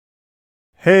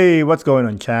Hey, what's going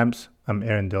on, champs? I'm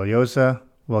Aaron Deliosa.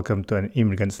 Welcome to an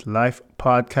Immigrant's Life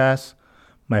podcast,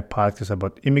 my podcast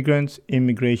about immigrants,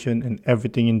 immigration, and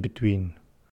everything in between.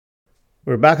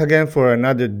 We're back again for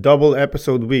another double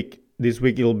episode week. This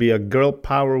week it'll be a Girl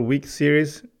Power Week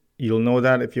series. You'll know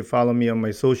that if you follow me on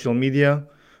my social media,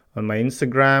 on my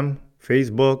Instagram,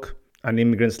 Facebook, and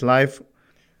Immigrant's Life.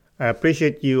 I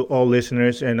appreciate you all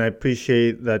listeners, and I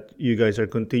appreciate that you guys are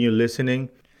continue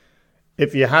listening.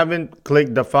 If you haven't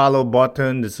clicked the follow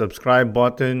button, the subscribe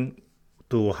button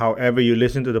to however you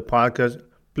listen to the podcast,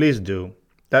 please do.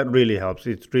 That really helps.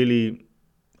 It's really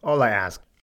all I ask.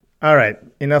 All right,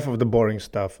 enough of the boring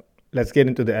stuff. Let's get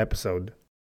into the episode.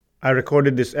 I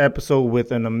recorded this episode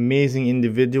with an amazing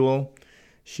individual.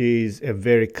 She's a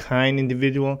very kind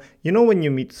individual. You know, when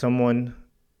you meet someone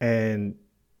and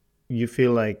you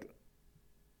feel like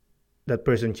that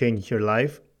person changed your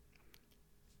life?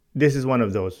 This is one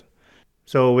of those.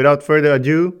 So without further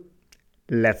ado,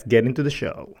 let's get into the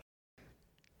show.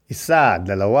 Isa,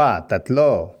 dalawa,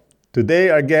 tatlo. Today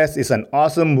our guest is an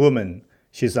awesome woman.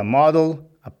 She's a model,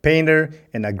 a painter,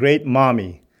 and a great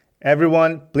mommy.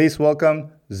 Everyone, please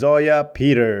welcome Zoya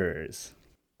Peters.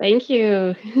 Thank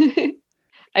you.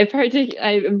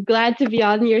 I'm glad to be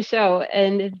on your show,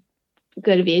 and it's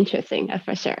going to be interesting,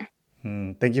 for sure.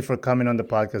 Thank you for coming on the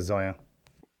podcast, Zoya.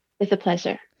 It's a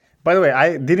pleasure. By the way,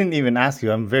 I didn't even ask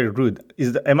you. I'm very rude.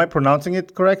 Am I pronouncing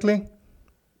it correctly?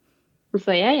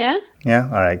 So yeah. Yeah.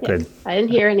 All right. Good. I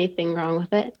didn't hear anything wrong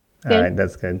with it. Good. All right.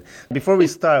 That's good. Before we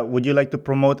start, would you like to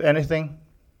promote anything?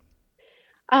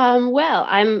 Well,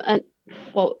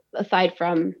 aside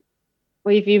from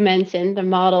what you mentioned, a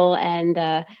model and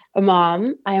a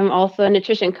mom, I am also a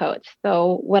nutrition coach.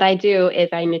 So what I do is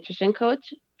I nutrition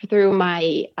coach through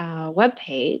my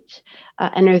webpage,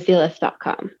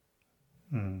 enerzealous.com.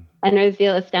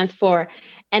 Enerzealous stands for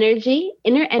energy,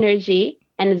 inner energy,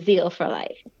 and zeal for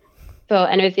life. So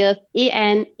Enerzealous,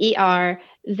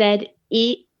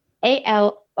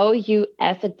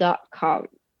 ENERZEALOUS.com.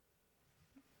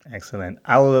 Excellent.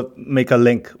 I will make a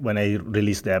link when I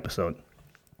release the episode.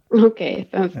 Okay,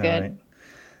 sounds good. Right.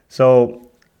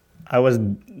 So I was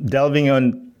delving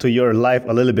into your life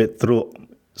a little bit through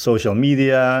social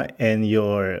media and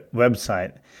your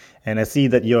website, and I see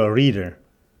that you're a reader.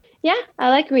 Yeah, I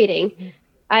like reading.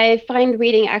 I find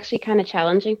reading actually kind of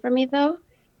challenging for me, though,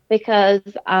 because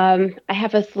I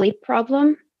have a sleep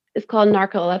problem. It's called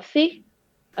narcolepsy.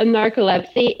 A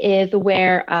narcolepsy is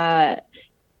where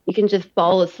you can just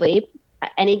fall asleep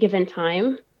at any given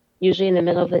time, usually in the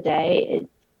middle of the day. It's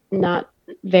not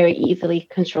very easily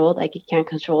controlled. Like you can't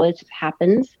control it, it just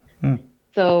happens.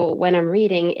 So when I'm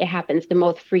reading, it happens the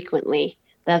most frequently.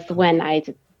 That's when I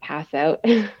just pass out.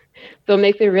 So it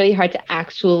makes it really hard to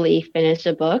actually finish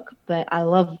a book, but I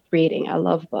love reading. I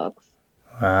love books.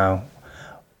 Wow.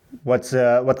 What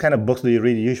kind of books do you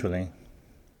read usually?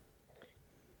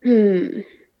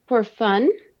 For fun,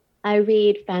 I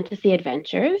read fantasy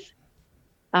adventures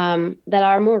that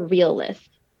are more realist.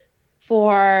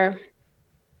 For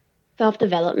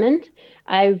self-development,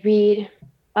 I read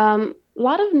a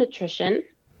lot of nutrition,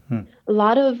 a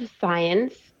lot of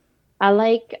science. I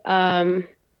like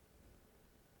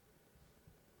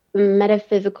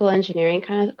metaphysical engineering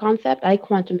kind of concept. I like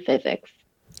quantum physics.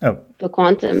 Oh, The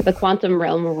quantum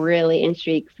realm really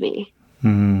intrigues me.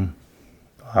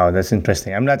 wow, that's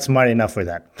interesting. I'm not smart enough for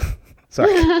that, so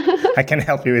I can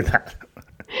help you with that.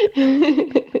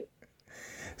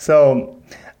 So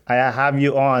I have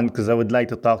you on because I would like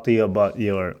to talk to you about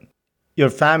your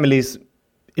family's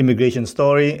immigration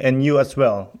story and you as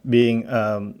well, being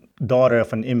daughter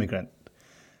of an immigrant.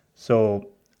 So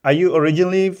are you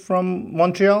originally from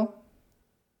Montreal?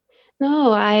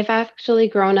 No, I've actually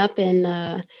grown up in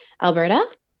Alberta.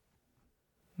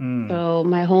 So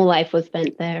my whole life was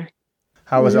spent there.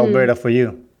 How was Alberta for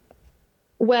you?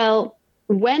 Well,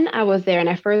 when I was there and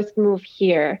I first moved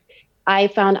here, I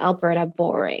found Alberta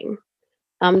boring.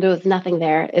 There was nothing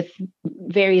there. It's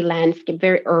very landscape,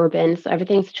 very urban. So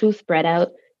everything's too spread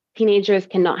out. Teenagers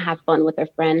cannot have fun with their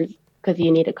friends because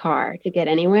you need a car to get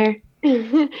anywhere.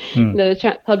 The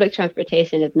public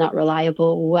transportation is not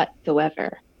reliable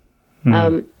whatsoever.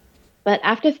 But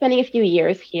after spending a few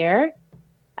years here,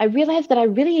 I realized that I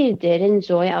really did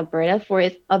enjoy Alberta for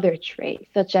its other traits,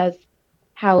 such as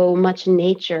how much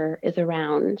nature is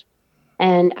around.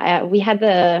 And we had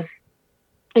I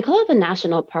call it the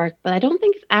national park, but I don't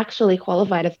think it's actually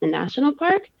qualified as the national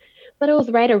park, but it was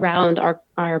right around our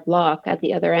block at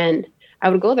the other end. I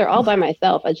would go there all by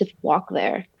myself. I'd just walk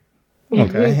there.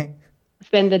 Okay.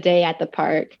 Spend the day at the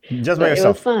park. Just by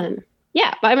yourself? It was fun.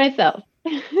 Yeah, by myself.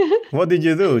 What did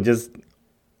you do? Just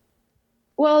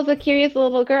Well, I was a curious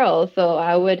little girl, so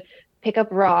I would pick up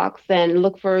rocks and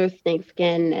look for snake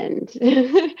skin, and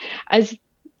I just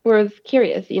was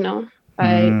curious, you know.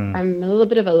 Mm. I'm a little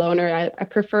bit of a loner. I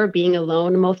prefer being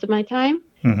alone most of my time.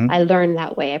 Mm-hmm. I learn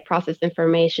that way. I process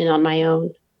information on my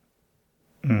own.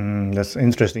 That's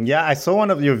interesting. Yeah, I saw one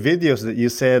of your videos that you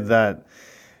said that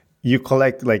you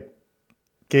collect like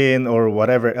cane or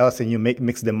whatever else and you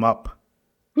mix them up.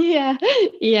 Yeah,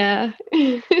 yeah.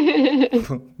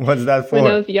 What's that When I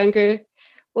for? was younger,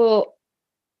 well,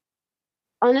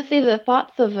 honestly, the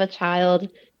thoughts of a child,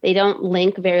 they don't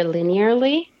link very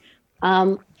linearly.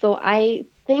 So I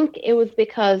think it was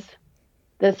because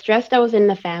the stress that was in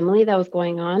the family that was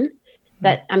going on,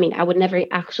 that I mean, I would never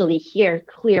actually hear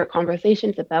clear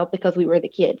conversations about because we were the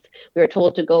kids. We were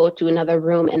told to go to another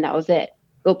room and that was it.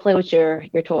 Go play with your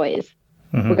toys.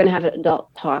 We're Mm-hmm. gonna have an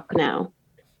adult talk now,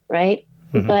 right?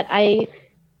 Mm-hmm. But I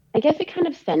guess I kind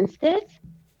of sensed it.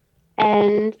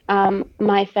 And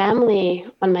my family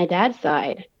on my dad's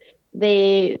side,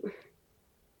 they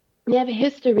they have a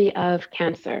history of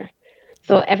cancer.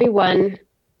 So everyone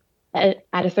at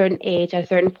a certain age, at a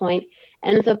certain point,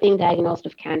 ends up being diagnosed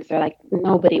with cancer. Like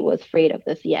nobody was afraid of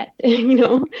this yet, you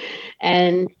know?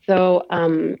 And so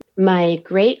my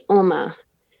great Oma,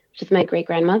 which is my great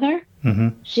grandmother, Mm-hmm.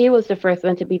 she was the first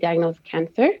one to be diagnosed with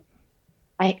cancer.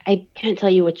 I can't tell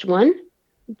you which one,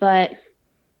 but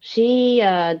she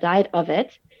died of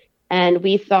it. And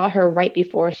we saw her right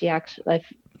before she actually, like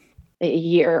a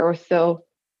year or so,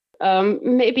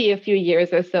 maybe a few years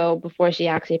or so before she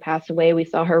actually passed away. We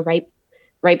saw her right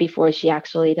before she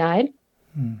actually died.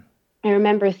 I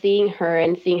remember seeing her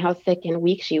and seeing how sick and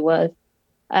weak she was.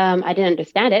 I didn't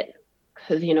understand it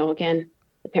because, you know, again,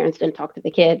 the parents didn't talk to the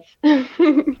kids.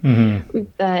 Mm-hmm.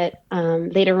 But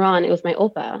later on, it was my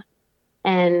opa.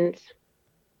 And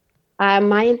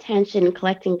my intention in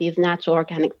collecting these natural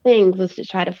organic things was to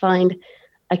try to find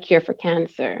a cure for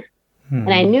cancer.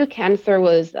 And I knew cancer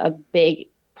was a big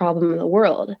problem in the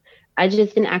world. I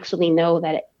just didn't actually know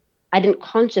that I didn't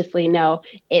consciously know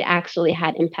it actually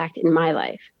had impact in my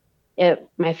life,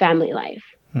 my family life.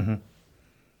 Mm-hmm.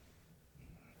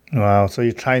 Wow, so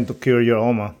you're trying to cure your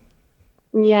Oma.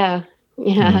 Yeah,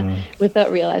 yeah, Mm.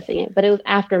 without realizing it. But it was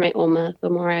after my Oma, so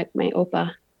more like my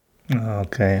Opa.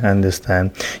 Okay, I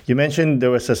understand. You mentioned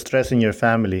there was a stress in your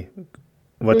family.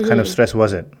 What kind of Hmm. stress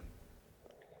was it?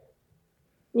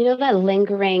 You know, that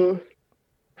lingering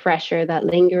pressure, that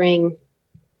lingering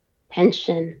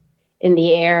tension in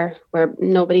the air where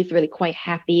nobody's really quite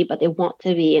happy, but they want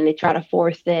to be and they try to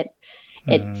force it.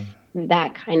 It's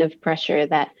that kind of pressure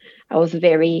that I was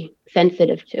very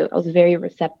sensitive to. I was very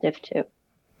receptive to.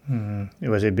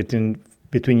 Was it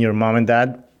between your mom and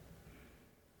dad?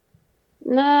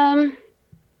 Um,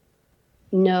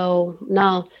 no,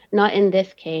 not in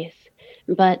this case.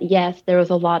 But yes, there was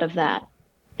a lot of that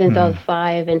since I was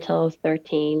 5 until I was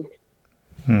 13.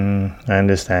 I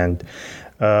understand.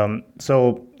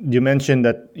 So you mentioned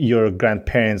that your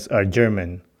grandparents are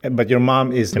German, but your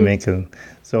mom is Jamaican.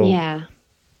 So Yeah,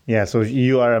 yeah, so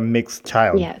you are a mixed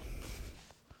child. yes,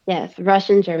 yes,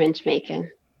 Russian, German,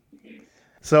 Jamaican.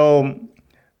 So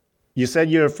you said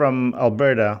you're from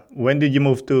Alberta. When did you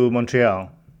move to Montreal?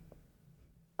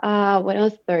 When I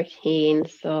was 13,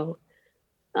 so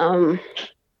um,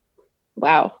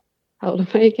 wow, how old am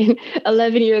I again?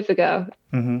 11 years ago.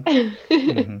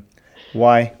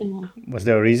 Why? Yeah. Was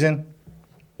there a reason?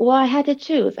 Well, I had to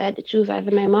choose. I had to choose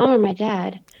either my mom or my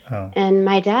dad. Oh. And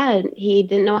my dad, he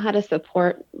didn't know how to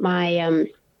support my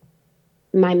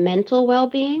mental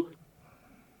well-being.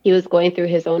 He was going through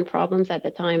his own problems at the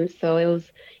time, so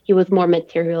he was more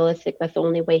materialistic. That's the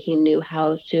only way he knew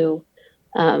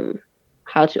um,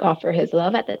 how to offer his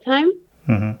love at the time.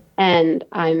 And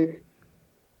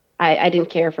I didn't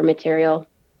care for material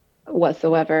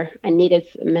whatsoever. I needed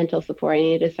mental support. I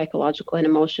needed psychological and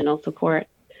emotional support.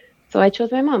 So I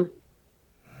chose my mom.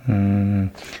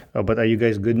 Oh, but are you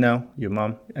guys good now? Your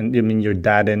mom and I mean your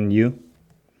dad and you?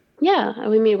 Yeah, I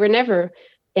mean, we were never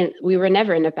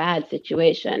in a bad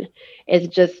situation. It's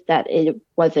just that it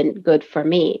wasn't good for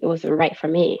me. It wasn't right for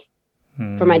me,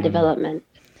 for my development.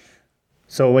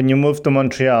 So when you moved to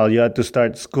Montreal, you had to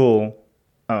start school.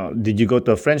 Did you go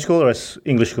to a French school or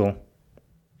English school?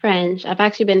 French. I've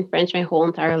actually been French my whole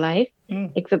entire life,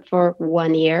 except for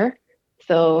 1 year.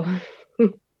 So,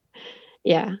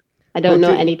 yeah, I don't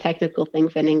know any technical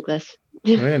things in English.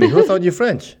 Really? Who taught you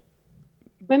French?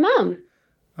 My mom.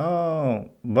 Oh,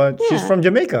 but she's Yeah. from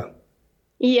Jamaica.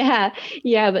 Yeah,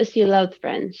 but she loved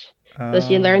French. So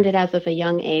she learned it as of a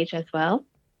young age as well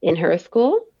in her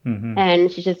school. And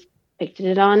she just picked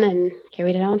it on and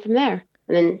carried it on from there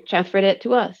and then transferred it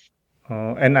to us.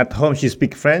 Oh, and at home she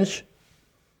speak French?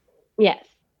 Yes,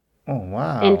 Oh,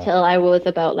 wow. until I was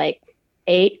about like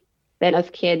 8. Then as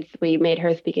kids, we made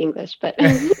her speak English, but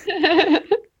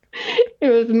it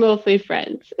was mostly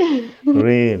French.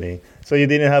 Really? So you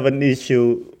didn't have an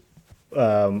issue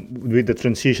with the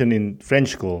transition in French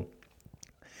school?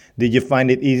 Did you find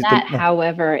it easy to? That, Oh,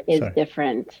 however, is sorry.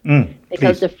 different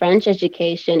because Please. the French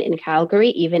education in Calgary,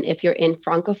 even if you're in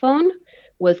Francophone,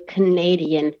 was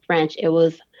Canadian French. It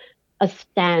was a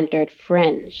standard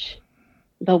French.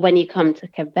 But when you come to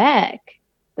Quebec,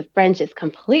 the French is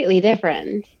completely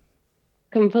different.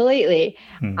 Completely.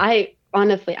 I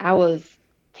honestly, I was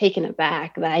taken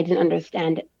aback that I didn't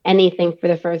understand anything for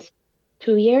the first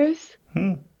 2 years.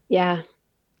 Yeah.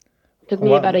 It took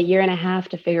me about a What? year and a half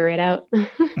to figure it out.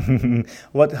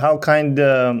 What? How kind?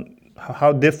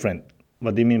 How different?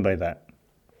 What do you mean by that?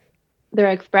 Their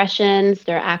expressions,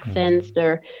 their accents,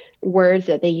 their words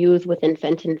that they use within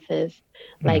sentences.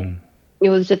 Like it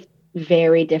was just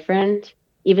very different.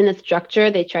 Even the structure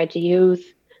they tried to use,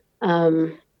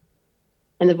 and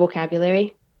the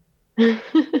vocabulary.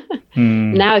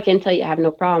 Now I can tell you I have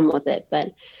no problem with it,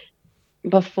 but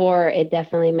before it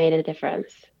definitely made a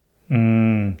difference.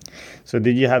 So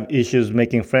did you have issues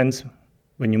making friends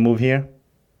when you moved here?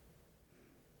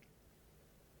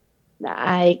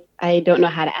 I don't know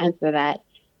how to answer that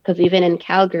because even in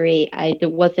Calgary,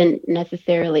 wasn't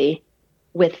necessarily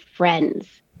with friends.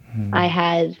 I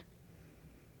had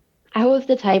I was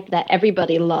the type that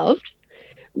everybody loved,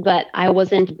 but I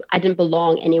didn't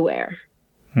belong anywhere.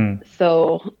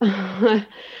 So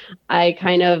I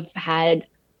kind of had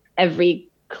every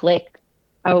clique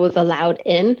I was allowed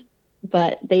in,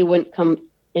 but they wouldn't come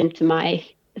into my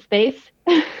space.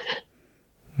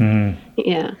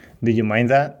 Yeah. Did you mind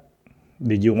that?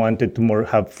 Did you wanted to more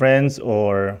have friends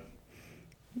or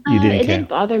you didn't It care? did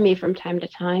bother me from time to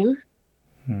time.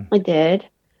 I did.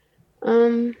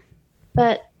 Um,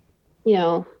 but you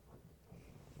know,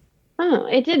 I don't know,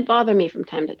 it did bother me from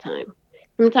time to time.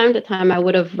 From time to time, I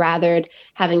would have rathered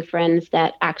having friends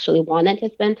that actually wanted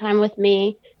to spend time with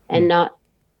me and not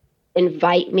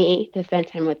invite me to spend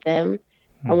time with them.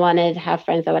 I wanted to have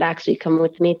friends that would actually come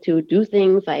with me to do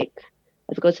things like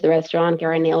let's go to the restaurant, get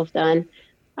our nails done.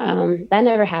 That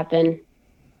never happened.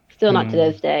 Still not to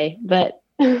this day, but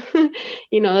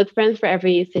it's friends for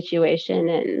every situation,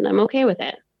 and I'm okay with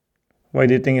it. Why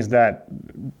do you think is that?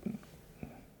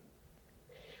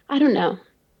 I don't know.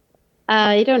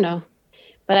 I don't know,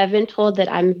 but I've been told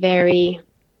that I'm very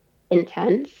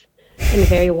intense and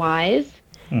very wise.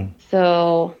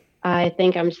 So I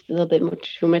think I'm just a little bit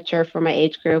too mature for my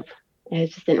age group. It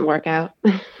just didn't work out.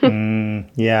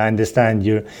 Yeah, I understand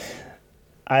you.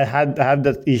 I have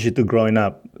that issue to growing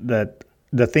up that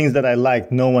the things that I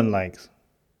like, no one likes.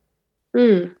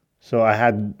 Mm. So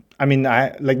I mean,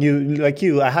 I like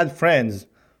you, I had friends,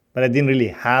 but I didn't really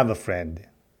have a friend.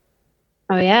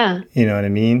 Oh yeah. You know what I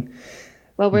mean?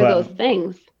 What were those But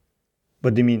things?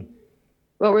 what do you mean?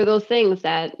 What were those things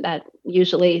that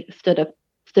usually stood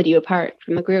you apart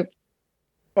from the group?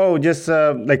 Oh, just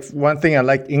like one thing, I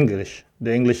like English,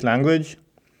 the English language.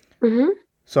 Mm-hmm.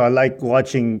 So I like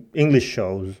watching English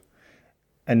shows,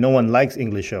 and no one likes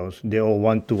English shows. They all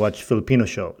want to watch Filipino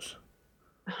shows,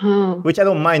 Oh. which I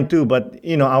don't mind too. But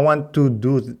I want to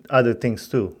do other things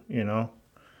too.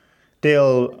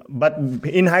 But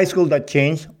in high school that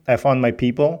changed. I found my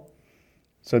people,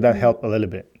 so that helped a little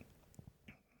bit.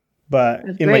 But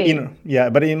That's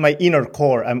great. but in my inner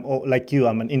core, like you.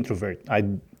 I'm an introvert.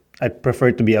 I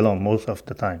prefer to be alone most of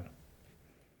the time.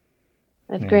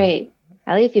 That's great.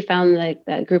 At least you found like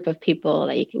that group of people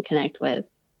that you can connect with.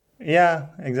 Yeah,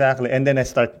 exactly. And then I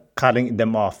start cutting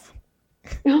them off.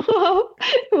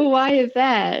 Why is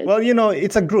that? Well,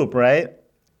 it's a group, right?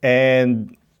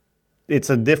 And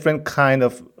it's a different kind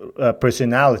of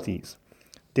personalities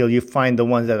till you find the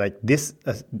ones that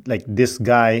like this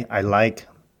guy I like.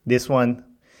 This one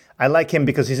I like him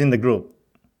because he's in the group.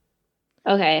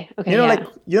 Okay. Okay.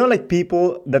 Yeah. Like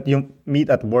people that you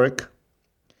meet at work,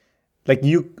 like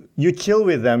you chill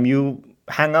with them, you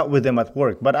hang out with them at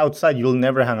work, but outside you'll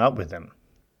never hang out with them.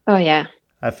 Oh yeah.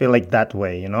 I feel like that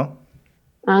way.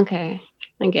 Okay.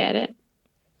 I get it.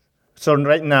 So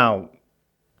right now,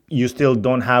 you still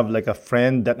don't have like a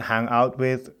friend that hang out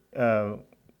with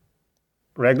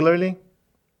regularly?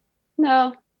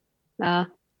 No. No.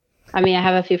 I mean, I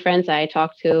have a few friends I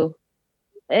talk to.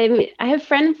 I have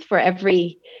friends for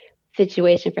every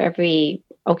situation, for every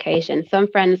occasion. Some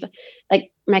friends,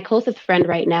 like my closest friend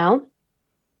right now,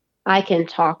 I can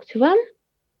talk to him,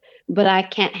 but I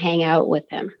can't hang out with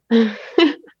him.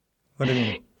 What do you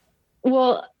mean?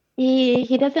 Well,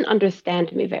 he doesn't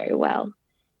understand me very well.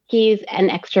 he's an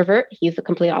extrovert. He's the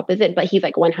complete opposite, but he's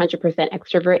like 100%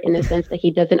 extrovert in the sense that he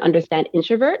doesn't understand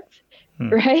introverts,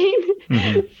 right?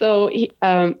 So he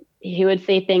would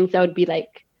say things that would be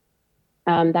like,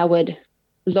 that would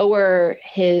lower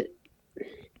his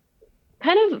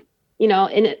kind of, in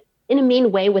a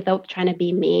mean way without trying to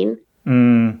be mean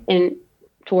and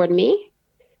toward me.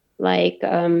 Like,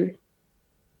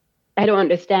 I don't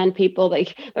understand people,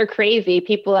 like they're crazy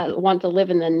people that want to live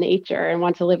in the nature and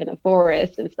want to live in a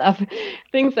forest and stuff,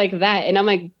 things like that. And I'm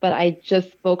like, but I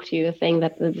just spoke to you saying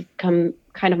that this is kind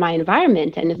of my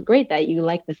environment, and it's great that you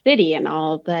like the city and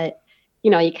all, but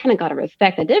you kind of got to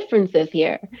respect the differences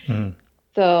here.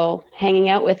 So hanging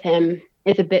out with him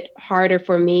is a bit harder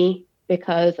for me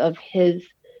because of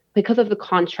the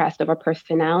contrast of our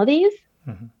personalities.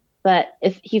 But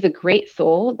he's a great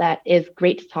soul that is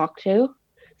great to talk to.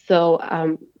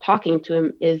 So talking to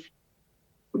him is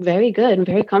very good and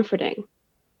very comforting.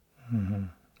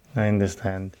 I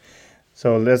understand.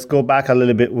 So let's go back a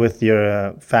little bit with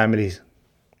your families.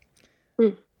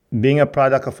 Being a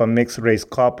product of a mixed race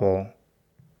couple,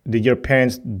 did your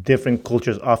parents' different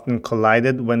cultures often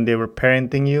collided when they were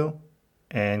parenting you?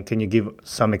 And can you give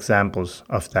some examples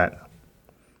of that?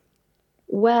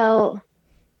 Well,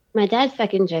 my dad's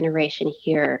second generation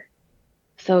here.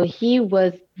 So he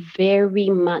was very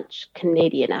much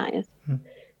Canadianized.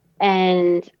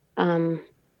 And though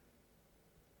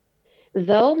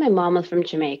my mom was from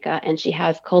Jamaica and she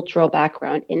has cultural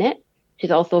background in it,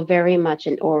 she's also very much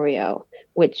an Oreo,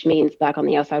 which means black on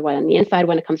the outside, white on the inside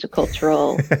when it comes to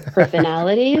cultural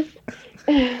personalities.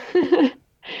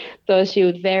 So she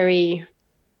was very,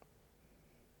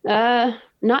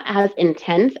 not as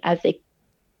intense as a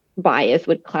bias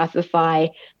would classify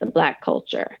the Black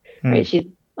culture, right? She's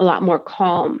a lot more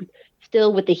calm,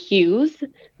 still with the hues,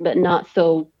 but not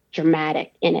so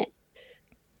dramatic in it.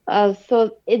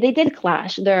 So they did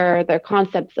clash. Their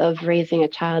concepts of raising a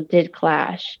child did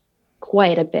clash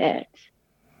quite a bit,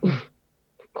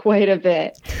 quite a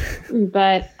bit.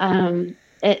 But the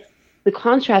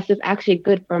contrast is actually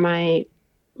good for my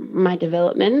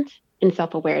development in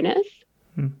self-awareness.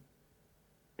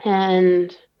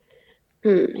 And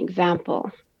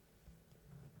example.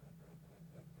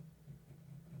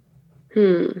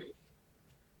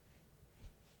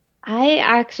 I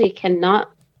actually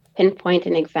cannot pinpoint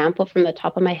an example from the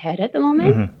top of my head at the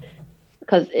moment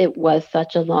because it was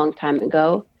such a long time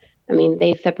ago. I mean,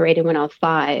 they separated when I was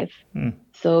 5.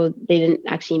 So they didn't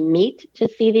actually meet to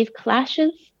see these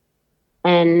clashes.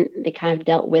 And they kind of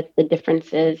dealt with the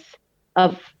differences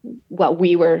of what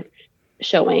we were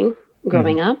showing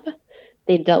growing up.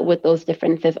 They dealt with those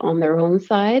differences on their own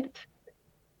sides.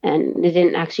 And they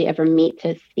didn't actually ever meet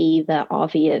to see the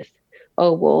obvious,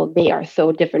 oh, well, they are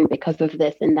so different because of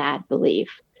this and that belief.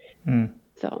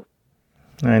 So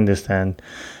I understand.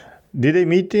 Did they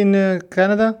meet in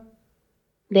Canada?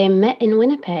 They met in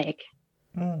Winnipeg.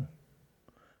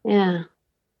 Yeah.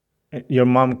 Your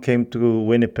mom came to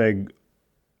Winnipeg.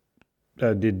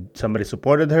 Did somebody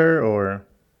supported her or?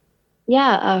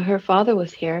 Yeah, her father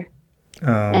was here.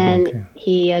 And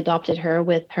he adopted her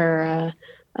with her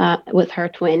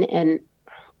twin. And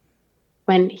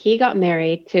when he got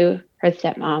married to her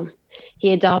stepmom,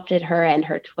 he adopted her and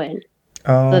her twin.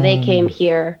 So they came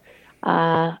here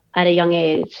at a young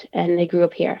age, and they grew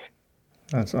up here.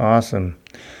 That's awesome.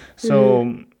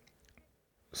 So,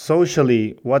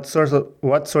 socially, what sorts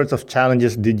of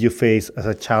challenges did you face as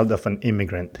a child of an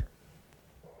immigrant?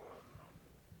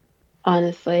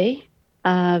 Honestly,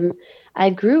 I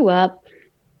grew up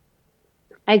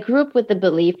with the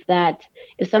belief that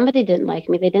if somebody didn't like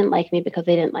me, they didn't like me because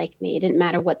they didn't like me. It didn't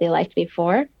matter what they liked me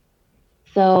for.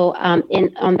 So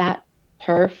on that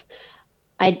turf,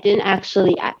 I didn't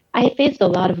actually. I faced a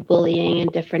lot of bullying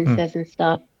and differences and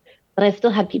stuff, but I still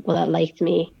had people that liked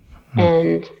me,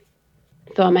 and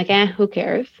so I'm like, who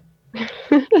cares?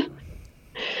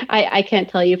 I can't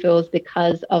tell you if it was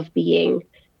because of being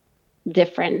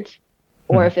different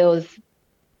or if it was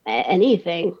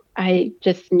anything. I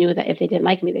just knew that if they didn't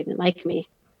like me, they didn't like me.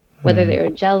 Whether they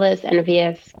were jealous,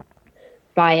 envious,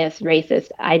 biased, racist,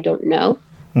 I don't know.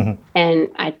 And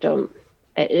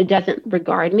it doesn't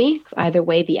regard me. Either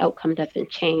way, the outcome doesn't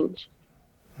change.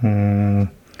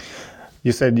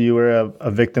 You said you were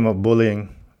a victim of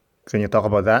bullying. Can you talk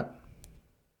about that?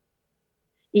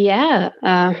 Yeah.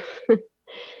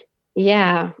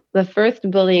 Yeah. The first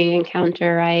bullying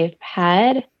encounter I've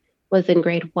had was in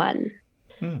grade 1.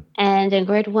 And in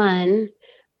grade 1,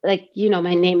 like,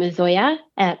 my name is Zoya.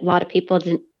 A lot of people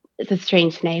didn't. It's a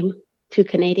strange name to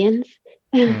Canadians.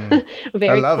 I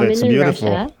love it. It's beautiful.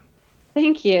 Russia.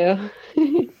 Thank you.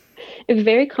 It's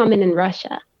very common in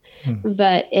Russia.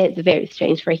 but it's very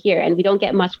strange for here. And we don't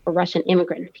get much for Russian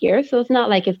immigrants here. So it's not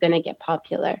like it's going to get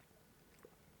popular.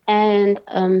 And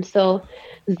so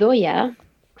Zoya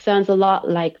sounds a lot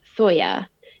like soya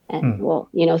and, well,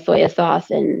 soya sauce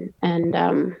and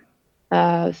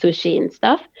sushi and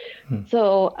stuff.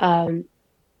 So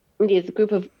these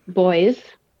group of boys,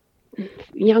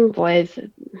 young boys,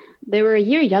 they were a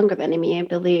year younger than me, I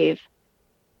believe.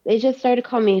 They just started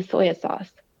calling me soya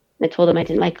sauce. I told them I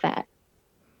didn't like that.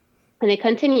 And they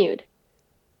continued.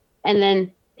 And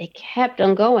then they kept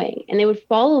on going. And they would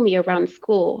follow me around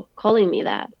school, calling me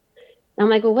that. And I'm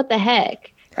like, well, what the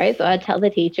heck? Right? So I'd tell the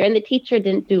teacher, and the teacher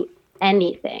didn't do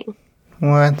anything.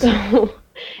 What? So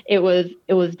it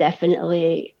was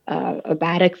definitely a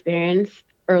bad experience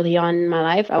early on in my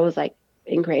life. I was like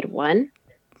in grade 1.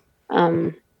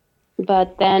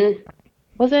 But then,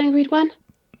 was it in grade 1?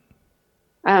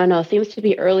 I don't know. Seems to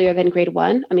be earlier than grade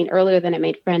 1. I mean, earlier than I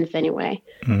made friends anyway.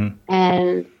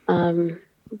 And,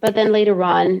 but then later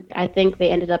on, I think they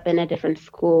ended up in a different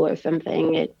school or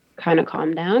something. It kind of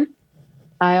calmed down.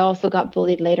 I also got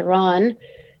bullied later on,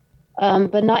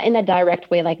 but not in a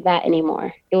direct way like that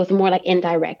anymore. It was more like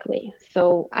indirectly.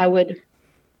 So I would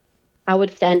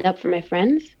stand up for my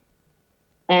friends,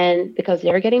 and because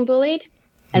they were getting bullied,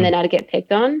 and then I'd get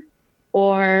picked on,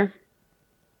 or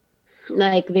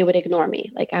like they would ignore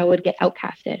me. Like I would get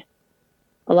outcasted.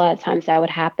 A lot of times that would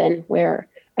happen where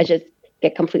I just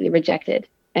get completely rejected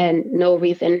and no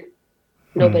reason,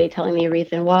 nobody telling me a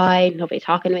reason why, nobody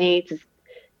talking to me, just,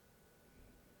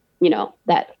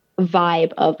 that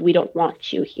vibe of we don't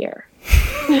want you here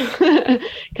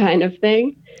kind of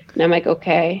thing. And I'm like,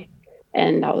 okay.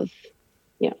 And that was,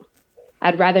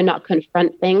 I'd rather not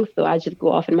confront things. So I just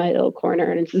go off in my little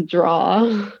corner and just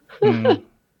draw.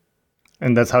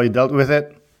 And that's how you dealt with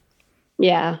it?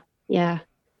 Yeah. I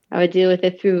would deal with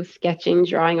it through sketching,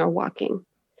 drawing, or walking.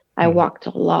 I walked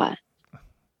a lot.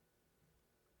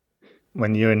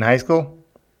 When you're in high school?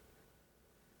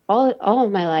 All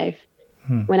of my life.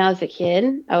 When I was a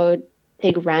kid, I would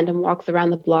take random walks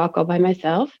around the block all by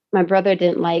myself. My brother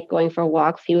didn't like going for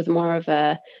walks. He was more of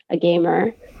a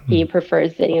gamer. He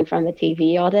prefers sitting in front of the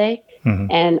TV all day.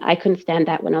 And I couldn't stand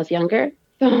that when I was younger.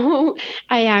 So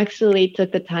I actually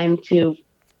took the time to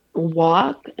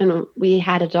walk, and we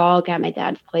had a dog at my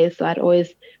dad's place. So I'd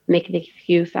always make an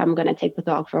excuse. I'm going to take the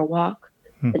dog for a walk.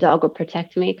 The dog would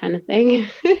protect me kind of thing.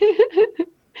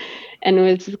 And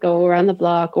we'd just go around the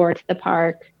block or to the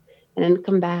park and then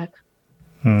come back.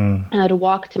 And I'd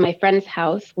walk to my friend's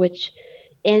house, which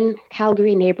in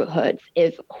Calgary neighborhoods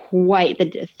is quite the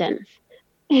distance.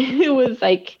 It was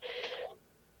like,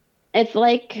 it's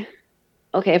like,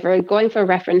 okay, if we're going for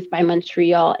reference by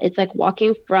Montreal, it's like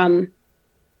walking from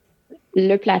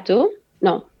Le Plateau,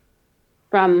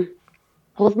 from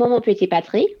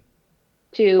Rosemont-Montpetit-Patrie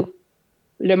to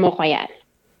Le Mont-Royal,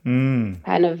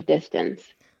 kind of distance.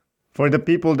 For the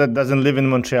people that doesn't live in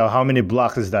Montreal, how many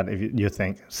blocks is that, if you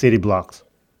think? City blocks?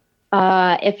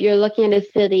 If you're looking at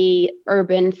a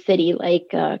urban city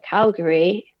like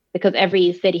Calgary, because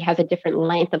every city has a different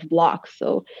length of blocks,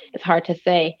 so it's hard to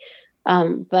say.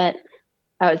 But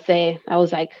I would say I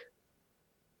was like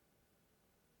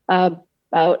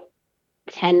about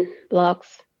 10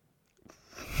 blocks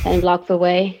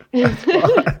away.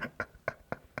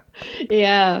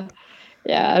 Yeah,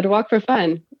 I'd walk for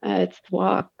fun. It's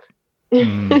walk.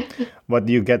 What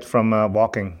do you get from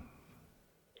walking?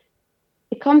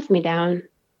 It calms me down.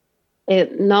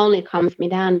 It not only calms me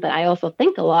down, but I also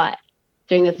think a lot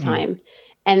during this time.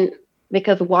 And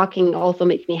because walking also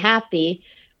makes me happy,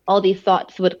 all these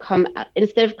thoughts would come out,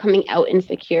 instead of coming out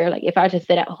insecure. Like if I were to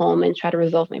sit at home and try to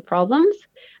resolve my problems,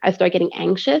 I start getting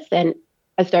anxious and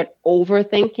I start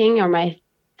overthinking, or my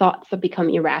thoughts have become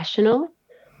irrational.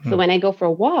 So when I go for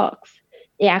walks,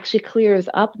 it actually clears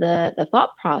up the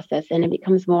thought process, and it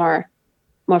becomes more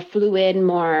fluid,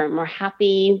 more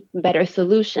happy, better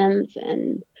solutions,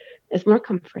 and it's more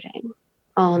comforting.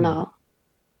 Oh no.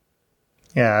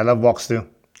 Yeah, I love walks too.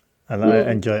 I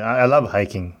enjoy. I love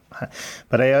hiking,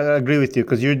 but I agree with you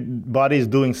because your body is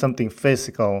doing something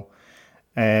physical,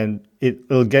 and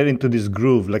it'll get into this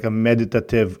groove, like a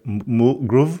meditative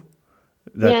groove,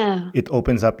 that it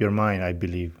opens up your mind, I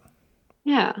believe.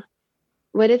 Yeah.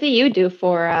 What is it you do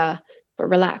for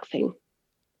relaxation,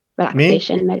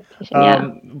 meditation?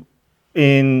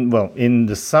 In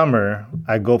the summer,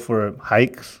 I go for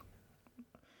hikes,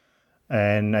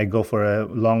 and I go for a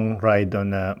long ride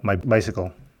on my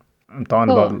bicycle. I'm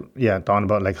talking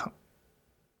about like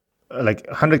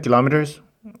 100 kilometers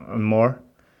or more.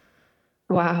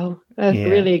 Wow, that's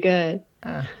really good.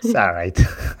 It's all right.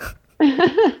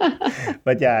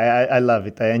 But yeah, I love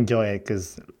it. I enjoy it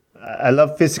because I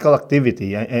love physical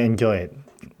activity. I enjoy it.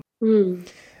 Hmm.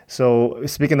 So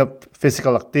speaking of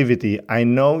physical activity, I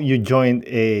know you joined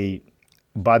a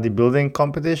bodybuilding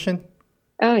competition.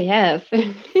 Oh, yes.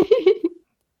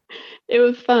 It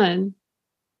was fun.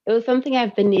 It was something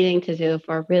I've been needing to do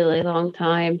for a really long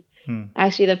time. Hmm.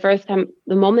 Actually,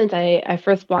 the moment I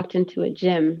first walked into a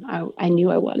gym, I knew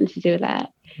I wanted to do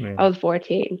that. I Really? was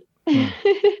 14. Hmm.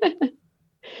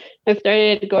 I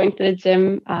started going to the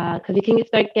gym because you can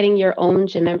start getting your own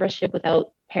gym membership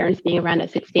without parents being around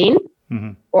at 16,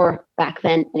 Mhm. or back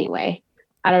then anyway.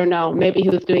 I don't know. Maybe he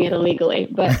was doing it illegally,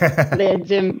 but the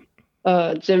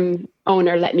gym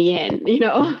owner let me in, you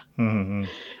know? Mhm.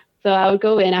 So I would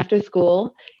go in after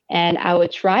school and I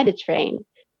would try to train.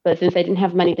 But since I didn't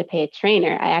have money to pay a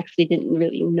trainer, I actually didn't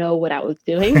really know what I was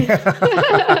doing.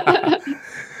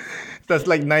 That's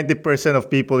like 90% of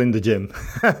people in the gym.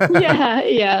 Yeah,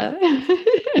 yeah.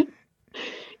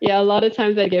 Yeah, a lot of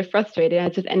times I get frustrated. I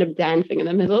just end up dancing in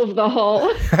the middle of the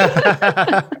hall.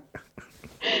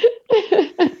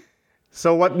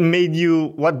 So what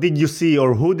did you see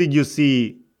or who did you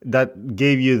see that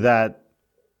gave you that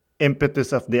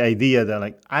impetus of the idea that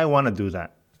like, I want to do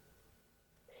that?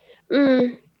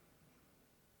 Mm,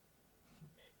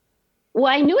 well,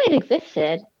 I knew it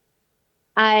existed.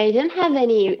 I didn't have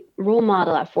any role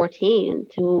model at 14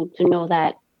 to know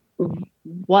that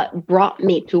what brought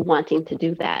me to wanting to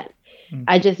do that.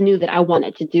 I just knew that I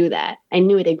wanted to do that. I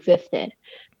knew it existed.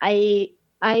 I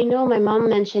I know my mom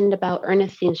mentioned about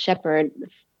Ernestine Shepherd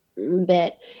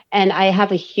bit, and I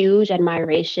have a huge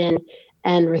admiration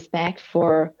and respect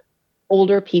for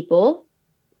older people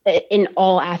in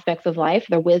all aspects of life,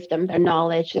 their wisdom, their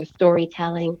knowledge, their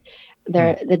storytelling,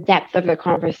 Hmm. the depth of their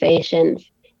conversations.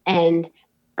 And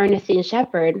Ernestine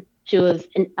Shepherd, she was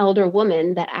an elder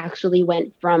woman that actually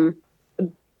went from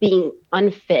being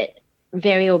unfit,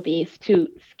 very obese, to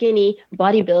skinny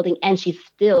bodybuilding, and she's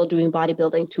still doing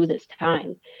bodybuilding to this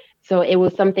time. So it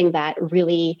was something that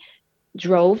really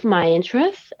drove my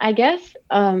interest, I guess.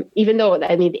 Even though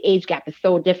I mean the age gap is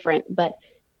so different, but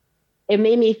it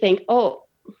made me think, oh,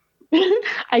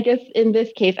 I guess in this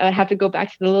case, I would have to go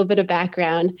back to the little bit of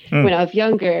background when I was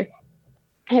younger.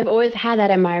 I've always had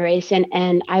that admiration,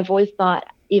 and I've always thought,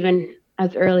 even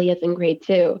as early as in grade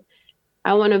two,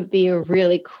 I want to be a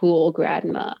really cool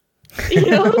grandma. You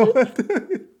know,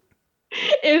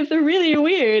 it was really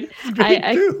weird. Great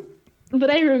too. But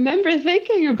I remember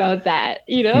thinking about that,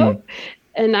 Hmm.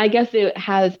 and I guess it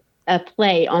has a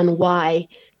play on why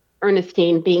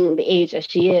Ernestine, being the age that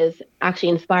she is, actually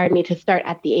inspired me to start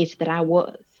at the age that I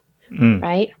was, Hmm.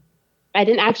 right? I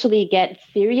didn't actually get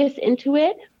serious into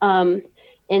it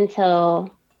until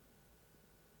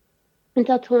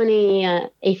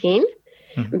 2018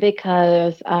 Hmm.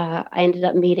 because I ended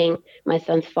up meeting my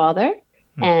son's father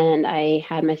and I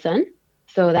had my son.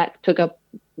 So that took up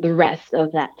the rest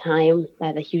of that time. I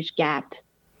had a huge gap,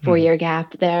 4 year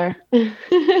gap there.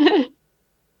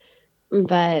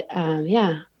 But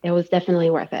yeah, it was definitely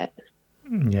worth it.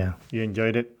 Yeah, you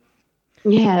enjoyed it.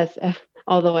 Yes,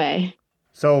 all the way.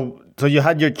 So you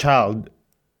had your child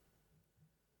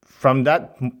from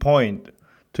that point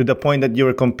to the point that you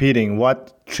were competing.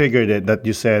 What triggered it that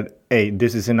you said, "Hey,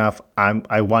 this is enough.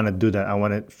 I want to do that. I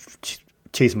want to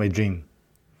chase my dream."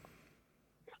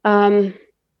 Um,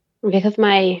 because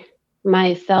my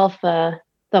self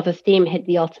esteem hit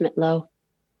the ultimate low.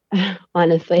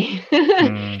 Honestly,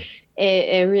 Mm.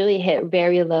 it really hit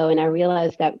very low, and I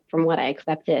realized that from what I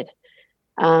accepted.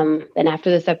 Then after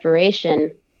the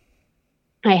separation,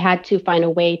 I had to find a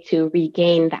way to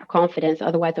regain that confidence.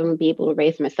 Otherwise, I wouldn't be able to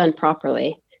raise my son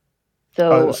properly.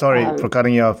 Oh, So, sorry for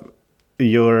cutting you off.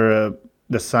 Your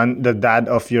the dad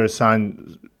of your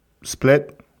son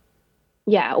split.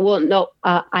 yeah, well, no,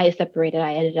 I separated.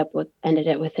 I ended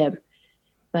it with him,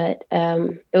 but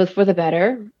it was for the better,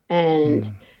 and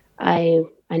Mm.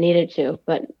 I needed to.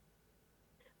 But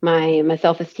my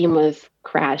self esteem was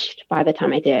crashed by the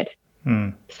time I did.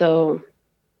 Mm. So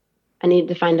I needed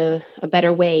to find a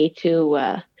better way to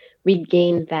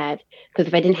regain that. Because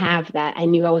if I didn't have that, I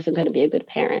knew I wasn't going to be a good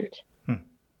parent. Mm.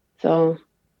 So,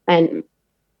 and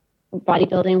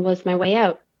bodybuilding was my way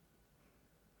out.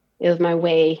 It was my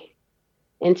way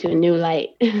into a new light.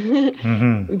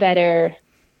 Mm-hmm. Better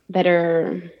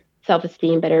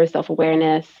self-esteem, better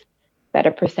self-awareness,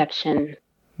 better perception.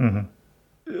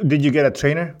 Mm-hmm. Did you get a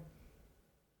trainer?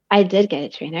 I did get a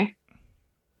trainer.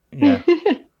 Yeah.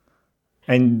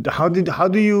 And how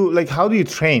do you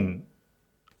train?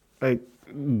 Like,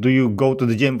 do you go to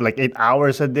the gym for like 8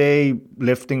 hours a day,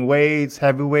 lifting weights,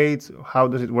 heavy weights? How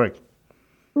does it work?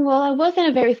 Well, I was in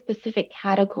a very specific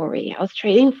category. I was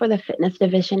training for the fitness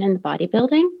division in the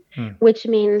bodybuilding. which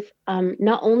means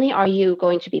not only are you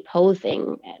going to be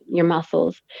posing your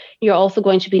muscles, you're also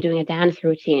going to be doing a dance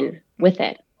routine with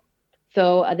it.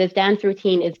 So this dance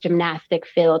routine is gymnastic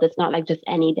filled. It's not like just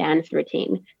any dance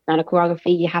routine. It's not a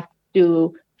choreography. You have to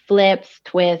do flips,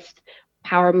 twists,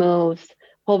 power moves,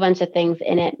 whole bunch of things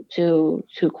in it to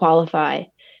qualify.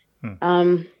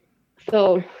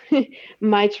 So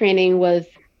my training was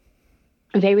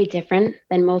very different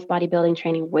than most bodybuilding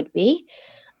training would be.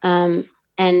 And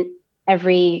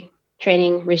every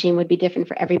training regime would be different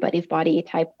for everybody's body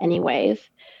type anyways.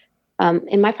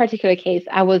 In my particular case,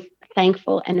 I was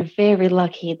thankful and very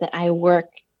lucky that I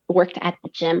worked at the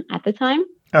gym at the time.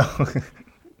 Oh,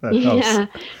 that helps. Yeah.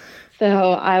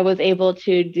 So I was able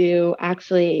to do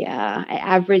actually, I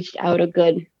averaged out a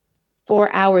good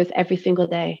 4 hours every single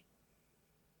day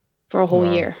for a whole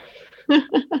Wow. year.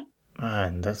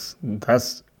 Man, that's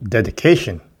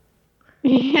dedication.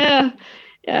 Yeah.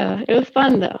 Yeah. It was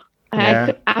fun though.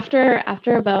 Yeah. After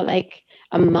about like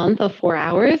a month of 4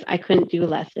 hours, I couldn't do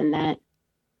less than that.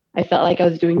 I felt like I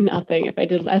was doing nothing if I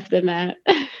did less than that.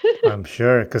 I'm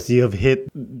sure, because you have hit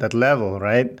that level,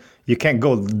 right? You can't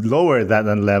go lower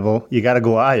than level. You got to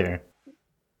go higher.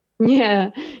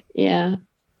 Yeah. Yeah.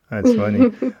 That's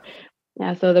funny.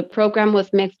 Yeah. So the program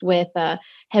was mixed with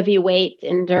heavyweight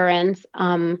endurance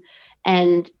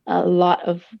and a lot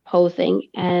of posing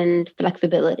and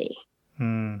flexibility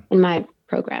in my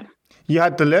program. You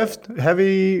had to lift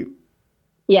heavy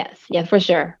Yes. Yes, for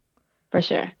sure. For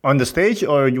sure. on the stage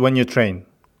or when you train?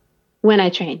 When I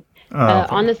train. Oh,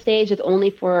 okay. On the stage, it's only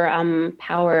for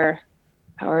power,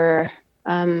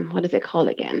 what is it called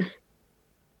again?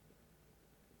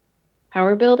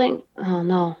 Power building? Oh,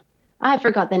 no. I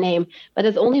forgot the name, but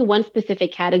there's only one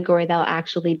specific category that'll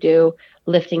actually do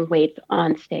lifting weights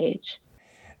on stage.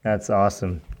 That's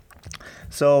awesome.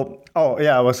 So, oh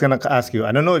yeah, I was gonna ask you.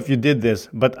 I don't know if you did this,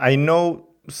 but I know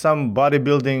some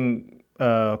bodybuilding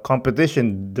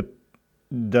competition.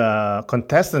 The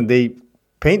contestant, they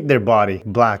paint their body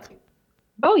black.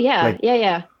 Oh yeah, Like,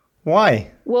 yeah.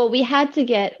 why? Well, we had to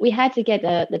get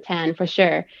the tan for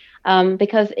sure,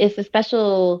 because it's a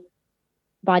special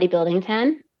bodybuilding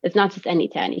tan. It's not just any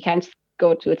tan. You can't just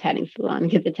go to a tanning salon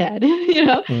and get the tan.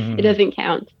 It doesn't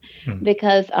count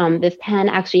because this tan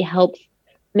actually helps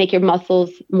make your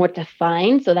muscles more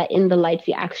defined, so that in the lights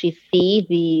you actually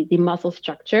see the muscle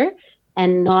structure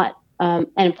and not.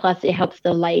 And plus, it helps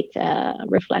the light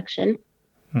reflection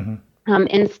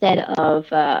instead of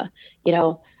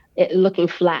it looking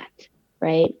flat,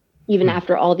 right? Even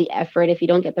after all the effort, if you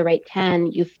don't get the right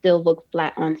tan, you still look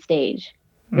flat on stage.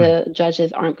 The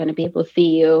judges aren't going to be able to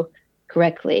see you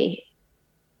correctly.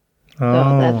 So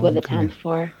that's what the tan's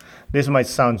for. This might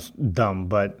sound dumb,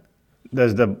 but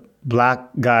does the black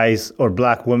guys or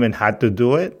black women had to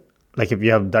do it? Like if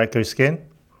you have darker skin?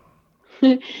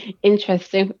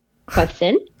 Interesting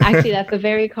question. Actually, that's a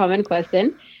very common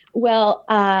question. Well,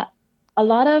 a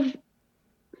lot of,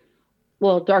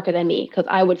 darker than me, because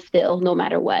I would still, no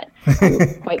matter what,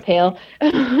 I'm quite pale.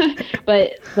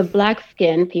 But the black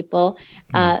skin people,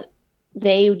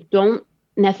 they don't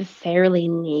necessarily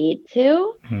need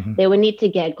to. They would need to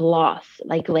get gloss,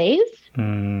 like glaze.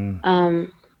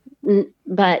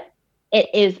 But it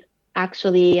is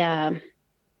actually,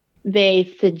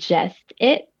 they suggest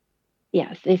it.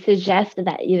 Yes, they suggest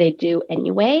that they do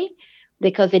anyway,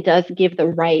 because it does give the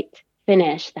right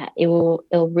finish that it'll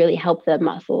really help the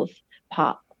muscles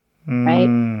pop,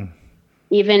 right?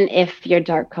 Even if you're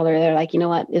dark color, they're like, you know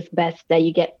what, it's best that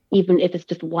you get, even if it's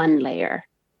just one layer,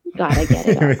 you gotta get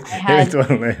it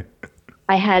on.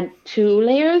 I had 2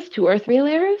 or 3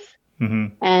 layers,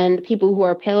 and people who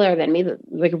are paler than me,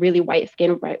 like really white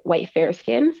skin, white fair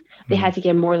skins, they had to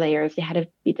get more layers. They had to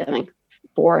be done like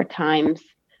 4 times.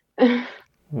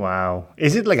 Wow.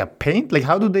 Is it like a paint? Like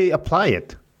how do they apply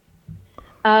it?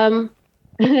 I'm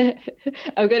going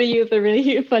to use a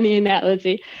really funny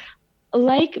analogy.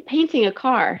 Like painting a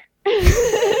car. With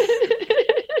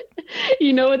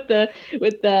the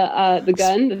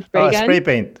gun, the spray gun. Spray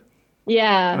paint.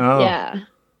 Yeah, yeah.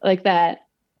 Like that.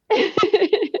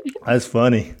 That's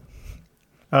funny.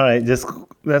 All right,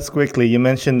 let's quickly. You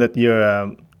mentioned that you're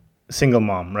a single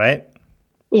mom, right?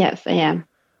 Yes, I am.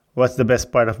 What's the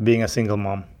best part of being a single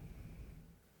mom?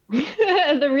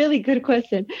 That's a really good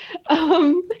question.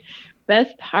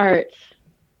 Best part.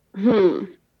 You've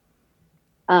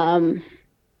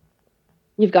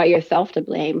got yourself to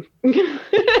blame.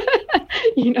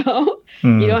 You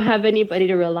don't have anybody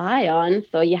to rely on.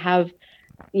 So you have,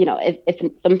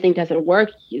 if something doesn't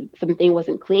work, something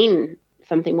wasn't clean,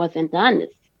 something wasn't done,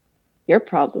 it's your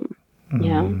problem,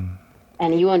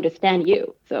 and you understand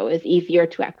you. So it's easier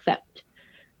to accept.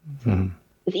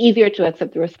 it's easier to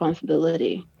accept the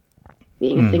responsibility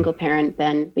being a single parent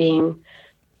than being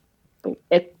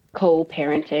a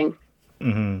co-parenting.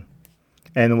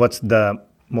 And what's the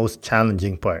most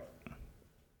challenging part?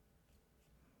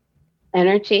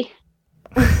 Energy.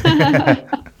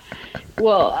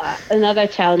 Well, another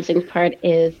challenging part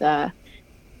is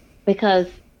because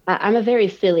I'm a very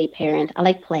silly parent. I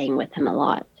like playing with him a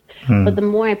lot. But the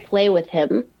more I play with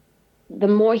him, the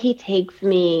more he takes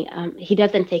me, he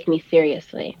doesn't take me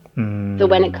seriously. So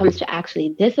when it comes to actually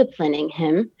disciplining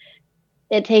him,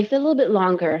 it takes a little bit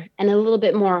longer and a little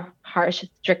bit more harsh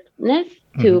strictness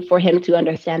for him to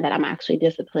understand that I'm actually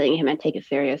disciplining him and take it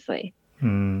seriously.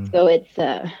 So it's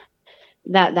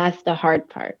that's the hard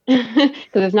part, because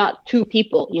it's not two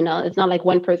people, you know. It's not like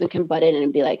one person can butt in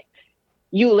and be like,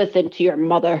 you listen to your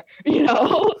mother, you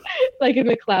know. Like in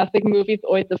the classic movies,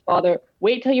 always the father,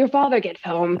 wait till your father gets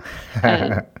home,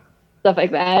 and stuff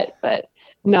like that. But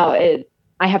no,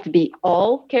 I have to be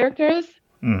all characters,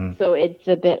 so it's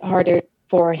a bit harder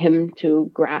for him to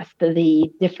grasp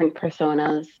the different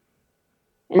personas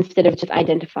instead of just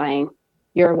identifying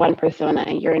you're one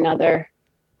persona, you're another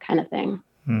kind of thing.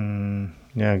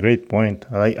 Yeah, great point.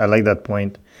 I like that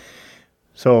point.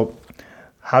 So,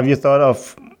 have you thought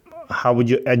of how would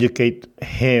you educate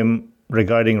him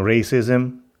regarding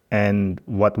racism, and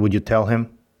what would you tell him?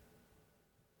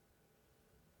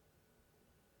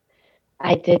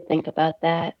 I did think about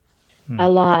that a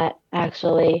lot,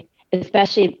 actually,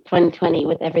 especially 2020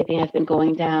 with everything that's been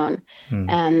going down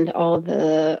and all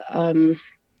the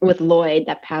with Lloyd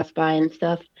that passed by and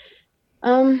stuff.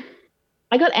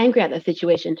 I got angry at that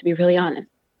situation, to be really honest.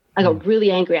 I got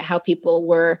really angry at how people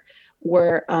were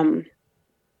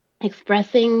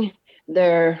expressing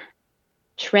their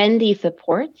trendy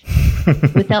support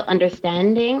without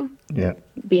understanding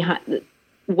behind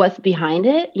what's behind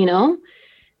it, you know.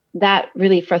 That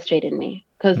really frustrated me,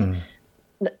 because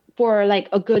for like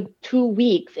a good 2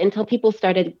 weeks, until people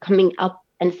started coming up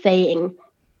and saying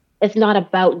it's not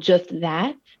about just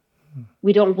that.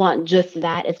 We don't want just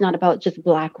that. It's not about just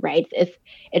Black rights.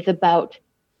 It's about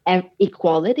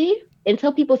equality.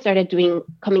 Until people started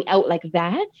coming out like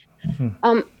that,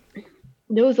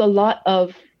 there was a lot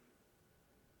of,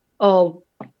 oh,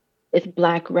 it's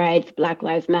Black rights, Black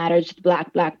Lives Matter, just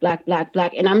black,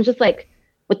 and I'm just like,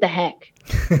 what the heck?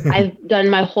 I've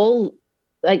done the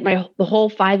whole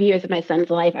 5 years of my son's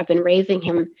life. I've been raising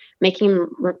him, making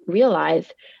him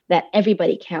realize that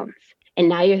everybody counts, and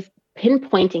now you're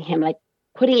pinpointing him, like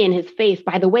putting in his face,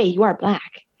 by the way, you are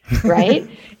Black, right?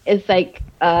 It's like,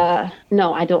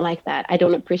 no, I don't like that. I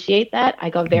don't appreciate that. I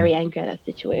got very angry at that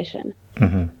situation.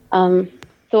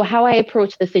 So how I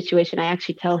approach the situation, I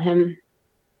actually tell him,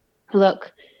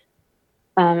 look,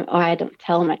 or I don't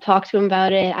tell him, I talk to him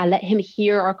about it. I let him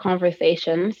hear our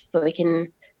conversations so he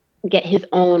can get his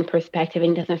own perspective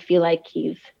and doesn't feel like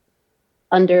he's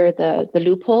under the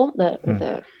loophole,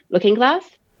 the looking glass.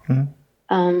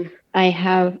 I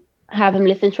have him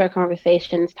listen to our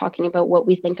conversations, talking about what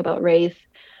we think about race,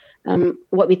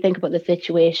 what we think about the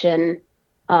situation,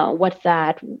 what's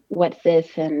that, what's this,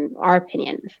 and our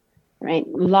opinions. Right,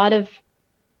 a lot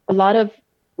of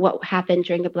what happened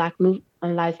during the Black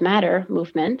Lives Matter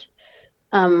movement,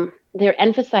 they're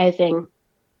emphasizing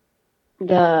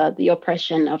the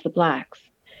oppression of the Blacks,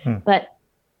 but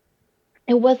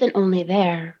it wasn't only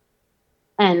there,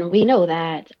 and we know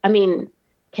that. I mean,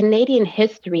 Canadian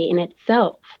history in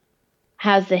itself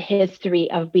has a history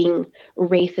of being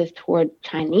racist toward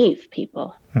Chinese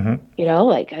people. You know,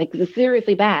 like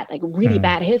seriously bad, like really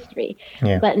bad history.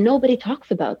 But nobody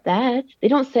talks about that. They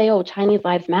don't say, oh, Chinese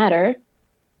lives matter.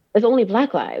 There's only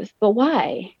Black lives. But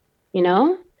why? You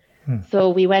know? So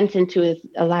we went into this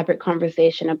elaborate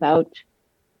conversation about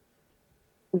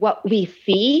what we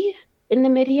see in the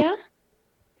media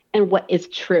and what is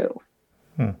true.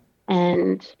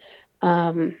 And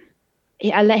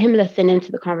I let him listen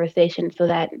into the conversation so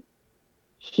that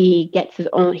he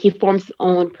forms his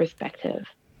own perspective.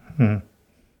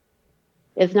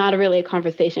 It's not really a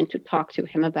conversation to talk to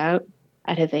him about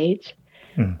at his age,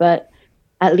 but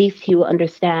at least he will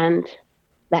understand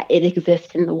that it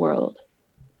exists in the world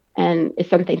and it's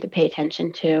something to pay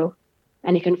attention to,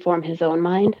 and he can form his own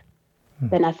mind.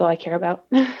 Then that's all I care about.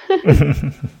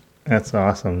 That's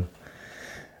awesome.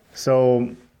 So,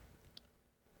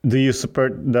 do you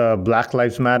support the Black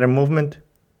Lives Matter movement?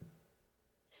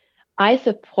 I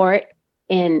support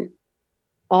in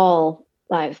all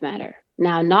lives matter.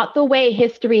 Now, not the way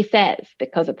history says,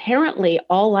 because apparently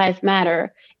all lives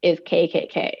matter is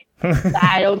KKK.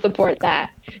 I don't support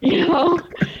that, you know,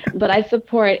 but I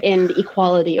support in the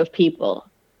equality of people,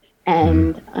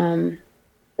 and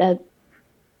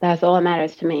that's all that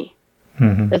matters to me.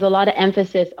 Hmm. There's a lot of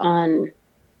emphasis on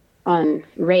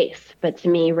race, but to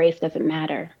me, race doesn't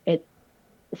matter. It's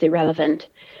irrelevant.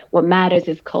 What matters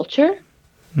is culture,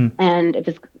 and if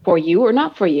it's for you or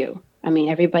not for you. I mean,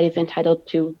 everybody's entitled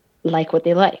to like what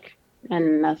they like,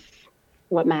 and that's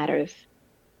what matters.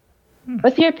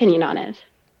 What's your opinion on it?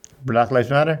 Black Lives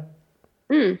Matter.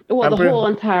 Well, I'm the pretty. whole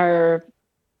entire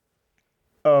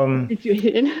Um,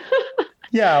 situation.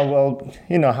 yeah, well,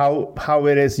 how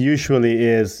it is usually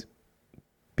is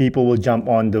people will jump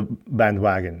on the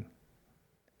bandwagon,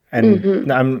 and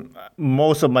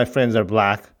most of my friends are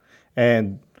black,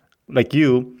 and like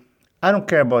you, I don't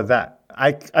care about that.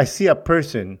 I see a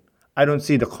person, I don't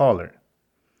see the color.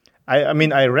 I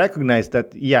mean, I recognize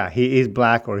that, yeah, he is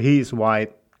black or he is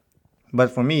white, but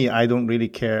for me, I don't really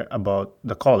care about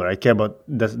the color. I care about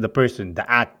the person, the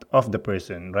act of the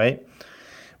person, right?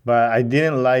 But I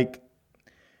didn't like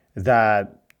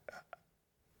that,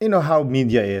 how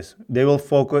media is. They will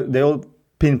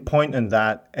pinpoint on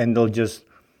that and they'll just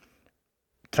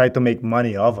try to make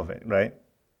money off of it, right?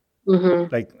 Hmm.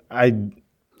 Like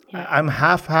Yeah. I'm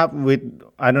half with,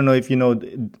 I don't know if you know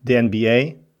the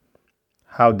NBA,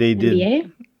 how they did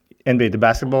NBA? NBA, the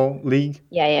basketball league,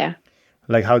 Yeah, yeah.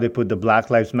 like how they put the Black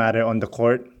Lives Matter on the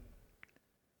court.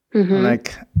 I'm Hmm.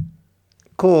 like,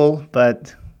 cool,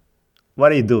 but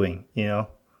what are you doing, for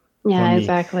Yeah, me?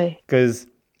 exactly. Because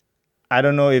I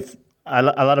don't know if a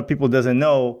lot of people doesn't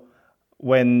know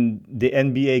when the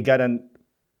NBA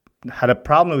had a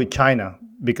problem with China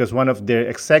because one of their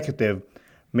executive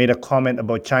made a comment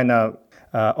about China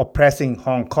oppressing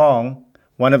Hong Kong.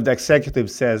 One of the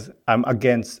executives says, "I'm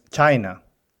against China."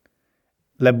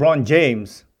 LeBron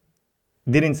James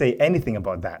didn't say anything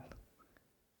about that.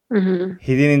 Hmm.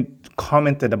 He didn't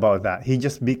commented about that. He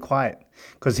just be quiet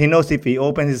because he knows if he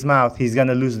opens his mouth, he's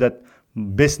gonna lose that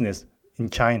business in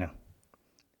China,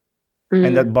 and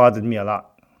Hmm. that bothered me a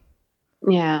lot.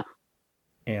 Yeah.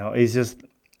 It's just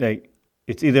like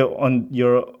it's either on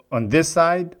this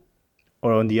side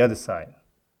or on the other side.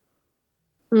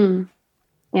 Mm.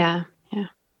 Yeah. Yeah.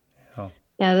 Oh.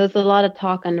 Yeah, there's a lot of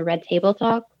talk on the Red Table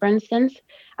Talk, for instance.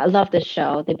 I love the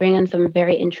show. They bring in some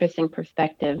very interesting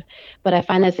perspective, but I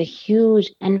find there's a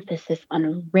huge emphasis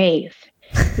on race.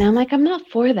 Now I'm like, I'm not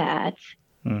for that.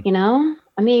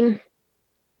 I mean,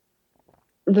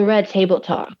 the Red Table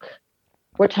Talk.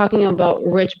 We're talking about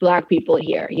rich black people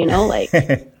here, like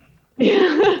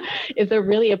is there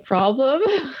really a problem?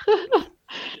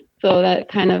 So that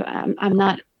kind of I'm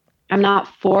not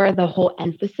for the whole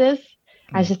emphasis.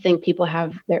 I just think people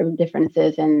have their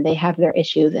differences and they have their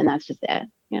issues, and that's just it.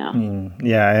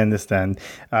 Yeah, I understand.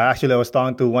 Actually, I was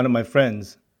talking to one of my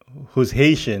friends who's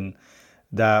Haitian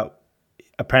that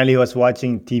apparently he was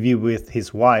watching TV with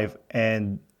his wife,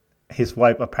 and his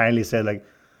wife apparently said like,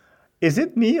 "Is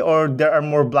it me or there are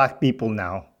more black people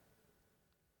now?"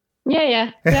 Yeah,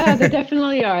 yeah, yeah. There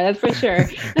definitely are. That's for sure.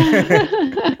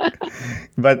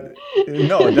 But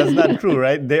no, that's not true,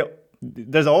 right?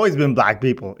 There's always been black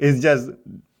people. It's just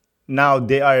now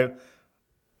they are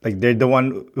like they're the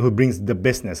one who brings the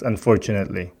business,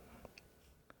 unfortunately.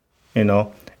 you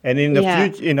know and in the Yeah,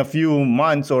 future, in a few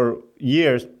months or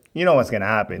years, you know what's gonna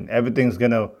happen. Everything's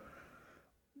gonna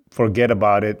forget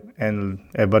about it and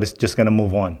everybody's just gonna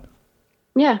move on.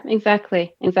 yeah,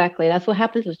 exactly, exactly. That's what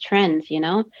happens with trends.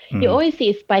 You always see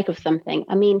a spike of something.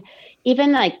 I mean,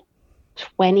 even like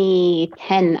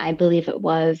 2010, I believe it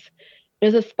was,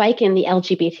 there's a spike in the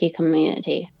LGBT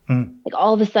community. Like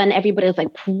all of a sudden, everybody was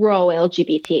like pro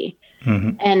LGBT,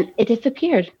 and it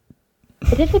disappeared.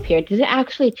 It disappeared. Did it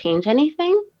actually change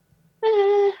anything?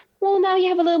 Eh, well, now you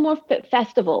have a little more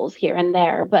festivals here and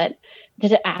there, but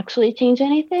did it actually change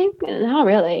anything? Not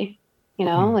really.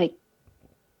 Like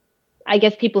I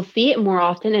guess people see it more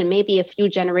often, and maybe a few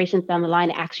generations down the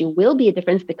line, it actually will be a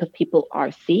difference because people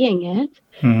are seeing it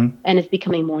and it's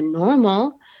becoming more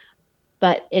normal.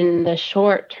 But in the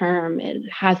short term, it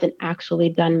hasn't actually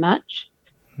done much.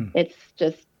 It's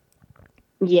just,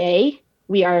 yay,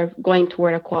 we are going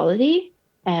toward equality,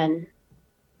 and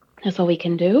that's all we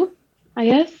can do, I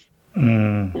guess.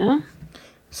 Yeah.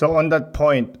 So on that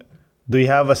point, do you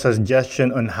have a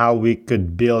suggestion on how we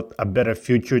could build a better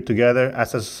future together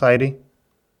as a society?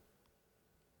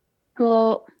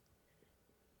 Well,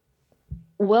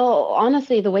 well,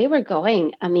 honestly, the way we're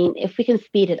going, I mean, if we can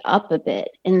speed it up a bit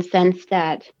in the sense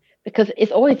that, because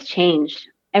it's always changed,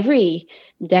 every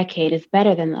decade is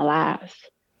better than the last.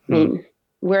 I mean,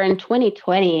 we're in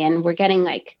 2020 and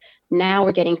now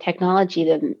we're getting technology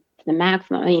to the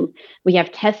maximum. I mean, we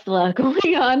have Tesla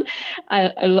going on.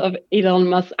 I love Elon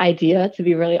Musk's idea, to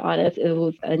be really honest. It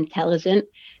was intelligent.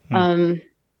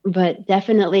 But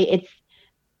definitely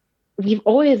we've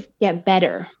always get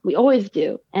better. We always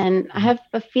do. And I have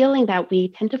a feeling that we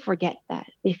tend to forget that.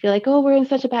 We feel like, oh, we're in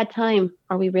such a bad time.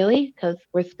 Are we really? Because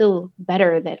we're still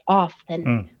better off than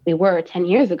Mm. we were 10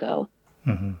 years ago,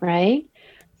 Mhm. right?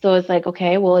 So it's like,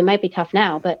 okay, well, it might be tough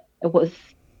now, but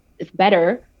it's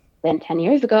better than 10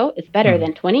 years ago. It's better Mhm.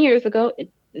 than 20 years ago.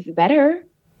 It's better.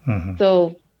 Mhm.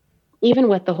 So even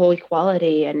with the whole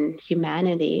equality and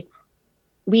humanity,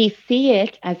 we see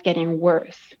it as getting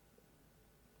worse,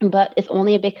 but it's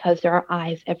only because there are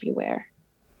eyes everywhere.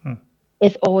 Mm.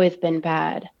 It's always been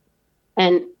bad.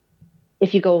 And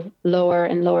if you go lower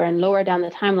and lower and lower down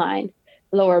the timeline,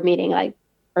 lower meaning like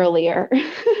earlier,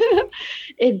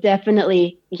 it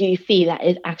definitely, you see that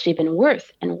it's actually been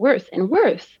worse and worse and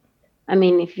worse. I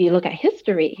mean, if you look at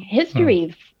Mm. history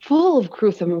is full of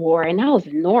gruesome war, and now it's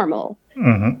normal.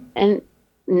 Mhm. And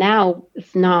now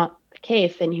it's not the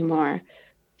case anymore.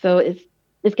 So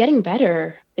it's getting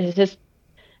better. It's just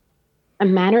a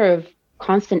matter of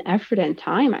constant effort and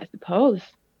time, I suppose.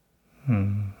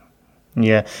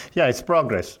 Yeah. Yeah, it's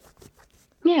progress.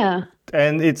 Yeah.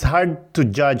 And it's hard to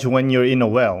judge when you're in a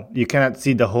well. You cannot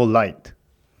see the whole light.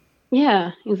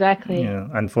 Yeah, exactly.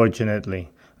 Unfortunately.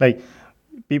 Like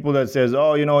people that says,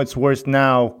 "Oh, it's worse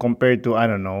now compared to I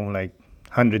don't know, like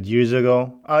 100 years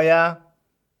ago." Oh yeah,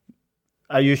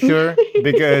 are you sure?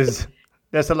 Because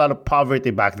there's a lot of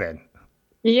poverty back then.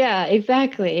 Yeah,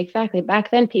 exactly. Exactly.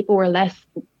 Back then, people were less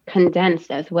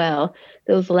condensed as well.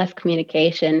 There was less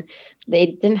communication. They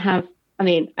didn't have, I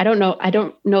mean, I don't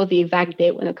know the exact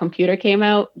date when the computer came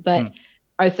out, but Hmm.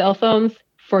 our cell phones,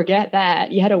 forget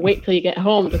that. You had to wait till you get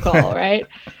home to call, right?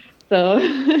 So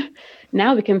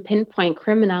now we can pinpoint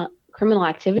criminal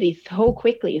activity so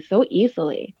quickly, so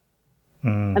easily. I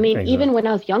mean, even Exactly. when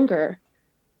I was younger,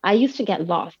 I used to get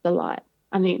lost a lot.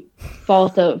 I mean,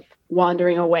 fault of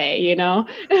wandering away, you know?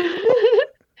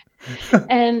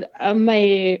 And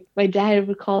my dad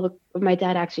would my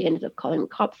dad actually ended up calling the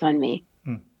cops on me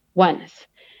Hmm. once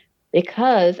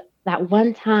because that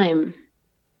one time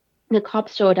the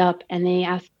cops showed up and they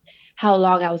asked how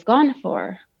long I was gone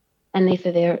for. And they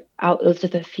said they're out, it was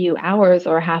just a few hours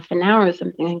or half an hour or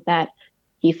something like that,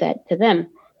 he said to them.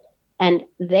 And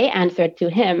they answered to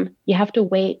him, you have to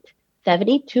wait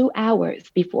 72 hours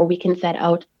before we can set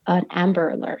out an Amber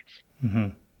Alert.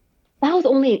 Mhm. That was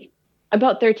only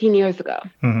about 13 years ago.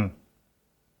 Mhm.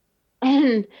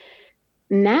 And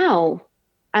now,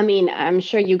 I mean, I'm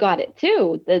sure you got it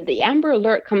too. The Amber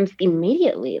Alert comes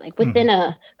immediately, like within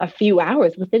Mhm. a few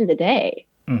hours, within the day.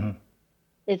 Mhm.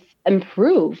 It's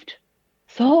improved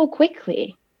so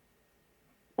quickly.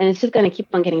 And it's just going to keep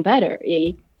on getting better.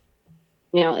 It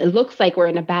looks like we're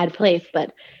in a bad place,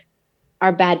 but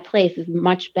our bad place is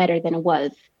much better than it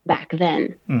was back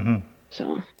then. Mhm.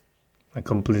 So, I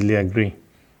completely agree.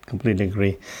 Completely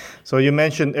agree. So you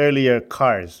mentioned earlier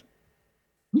cars.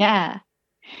 yeah.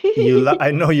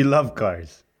 I know you love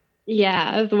cars.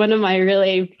 Yeah, it's one of my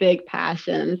really big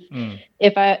passions. Mm.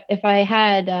 If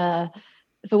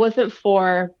it wasn't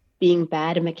for being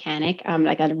bad a mechanic,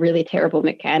 like a really terrible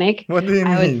mechanic, What do you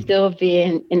I would mean? still be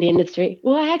in the industry.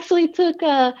 Well, I actually took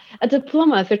a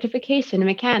diploma certification in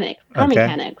mechanics, car Okay.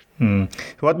 mechanics. Mm.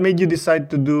 What made you decide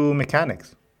to do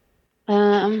mechanics?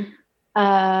 Um,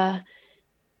 uh,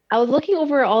 I was looking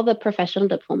over all the professional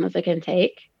diplomas I can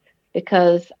take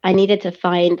because I needed to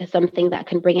find something that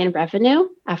can bring in revenue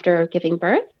after giving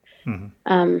birth.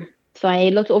 Mhm. So I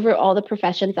looked over all the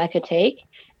professions I could take,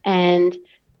 and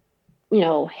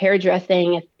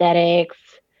hairdressing, aesthetics,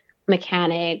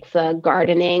 mechanics,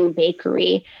 gardening,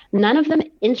 bakery. None of them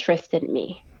interested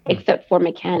me except for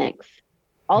mechanics.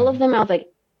 All of Mhm. them, I was like,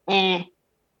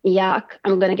 yuck,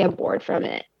 I'm going to get bored from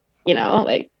it.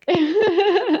 Like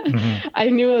Mhm. I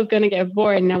knew I was going to get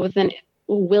bored and I wasn't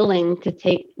willing to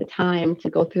take the time to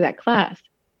go through that class.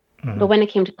 But Mhm. when it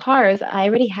came to cars, I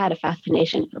already had a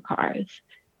fascination for cars.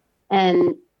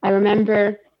 And I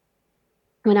remember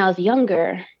when I was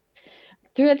younger,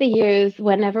 throughout the years,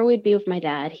 whenever we'd be with my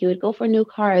dad, he would go for new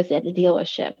cars at the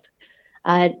dealership.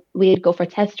 We'd go for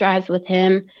test drives with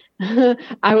him.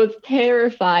 I was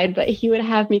terrified, but he would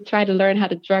have me try to learn how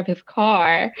to drive his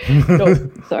car. No,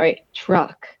 sorry,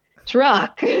 truck.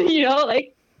 Truck.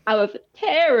 Like I was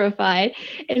terrified.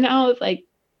 And I was like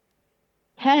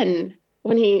 10.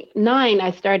 9,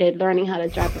 I started learning how to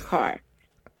drive a car.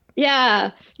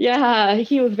 Yeah, yeah,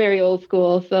 he was very old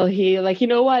school. So he like, you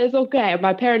know what? It's okay.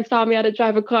 My parents taught me how to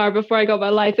drive a car before I got my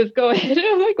license. Go ahead.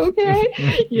 I'm like, okay.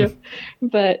 Yeah.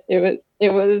 But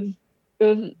it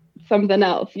was something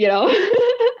else.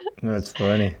 That's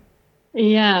funny.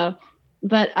 Yeah.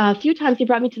 But a few times he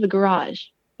brought me to the garage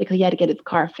because he had to get his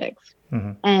car fixed.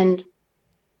 Mhm. And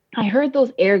I heard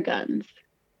those air guns.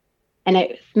 and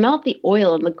I smelled the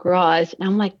oil in the garage, and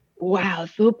I'm like, wow,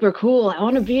 super cool. I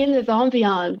want to be in this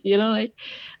ambiance, like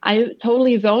I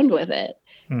totally zoned with it.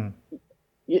 Mm.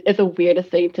 It's the weirdest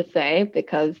thing to say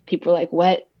because people are like,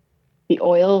 what? The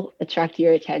oil attract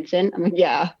your attention? I'm like,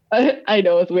 yeah, I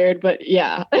know it's weird, but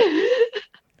yeah.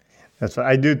 That's what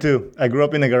I do too. I grew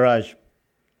up in a garage.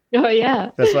 Oh,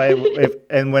 yeah. That's why,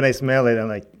 and when I smell it, I'm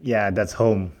like, yeah, that's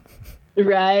home.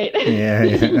 Right. Yeah,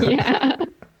 yeah.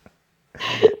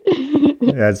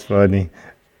 Yeah. That's funny.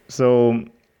 So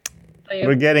So,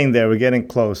 we're getting there. We're getting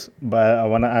close. But I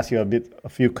want to ask you a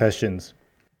few questions.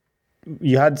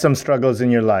 You had some struggles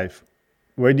in your life.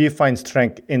 Where do you find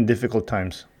strength in difficult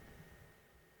times?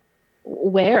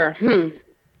 where?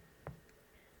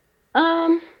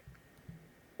 Um,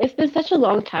 it's been such a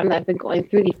long time that I've been going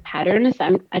through these patterns.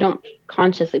 I don't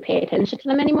consciously pay attention to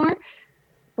them anymore.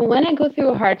 But when I go through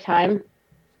a hard time,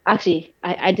 actually,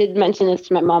 I did mention this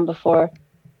to my mom before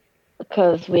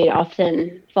because we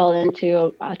often fall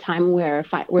into a time where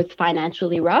it's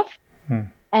financially rough.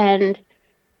 And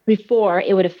before,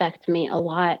 it would affect me a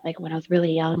lot. Like when I was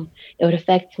really young, it would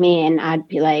affect me, and I'd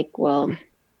be like, well,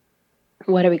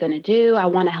 what are we going to do? I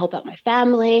want to help out my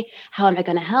family. How am I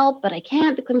going to help? But I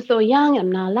can't because I'm so young.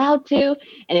 I'm not allowed to.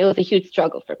 And it was a huge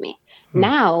struggle for me.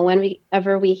 Now,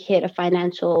 whenever we hit a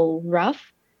financial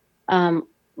rough,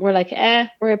 we're like,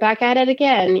 we're back at it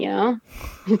again. You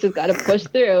just got to push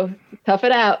through, tough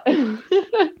it out.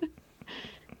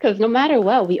 Because no matter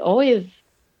what, we always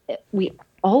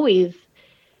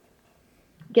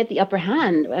get the upper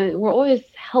hand. I mean, we're always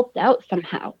helped out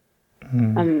somehow.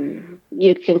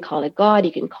 You can call it God,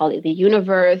 you can call it the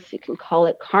universe, you can call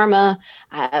it karma,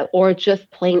 or just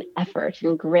plain effort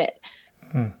and grit.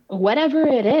 Whatever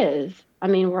it is, I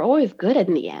mean, we're always good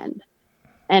in the end.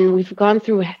 And we've gone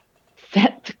through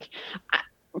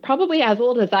probably as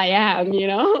old as I am,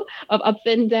 of ups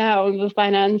and downs, of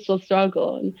financial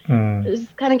struggle. And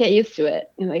just kind of get used to it.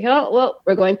 You're like, oh, well,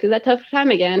 we're going through that tough time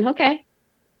again. Okay,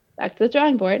 back to the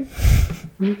drawing board.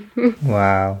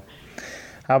 Wow.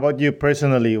 How about you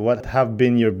personally? What have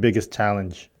been your biggest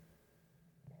challenge?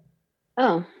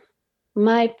 Oh,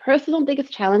 my personal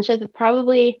biggest challenges is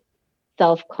probably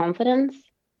self-confidence.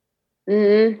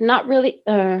 Not really.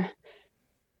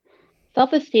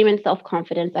 Self-esteem and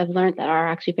self-confidence, I've learned that are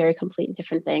actually very completely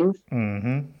different things.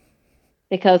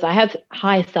 Because I have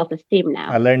high self-esteem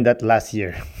now. I learned that last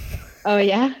year. Oh,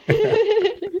 yeah?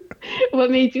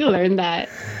 What made you learn that?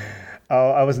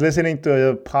 Oh, I was listening to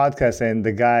a podcast and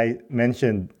the guy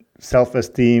mentioned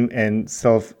self-esteem and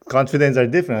self-confidence are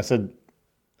different. I said,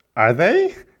 are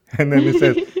they? And then he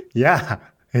said, yeah,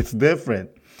 it's different.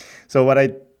 So what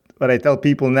I tell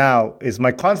people now is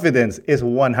my confidence is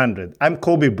 100. I'm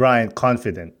Kobe Bryant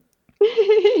confident.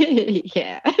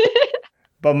 Yeah.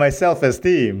 But my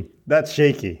self-esteem, that's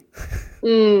shaky.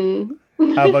 Mm.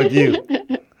 How about you?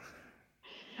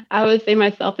 I would say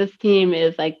my self-esteem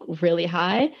is like really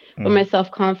high, but my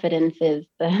self-confidence is,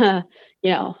 give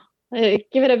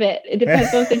it a bit. It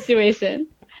depends on situation.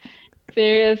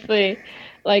 Seriously.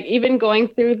 Like even going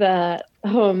through the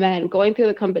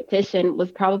competition was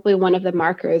probably one of the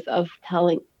markers of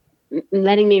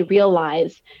letting me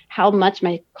realize how much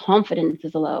my confidence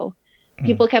is low.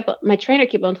 My trainer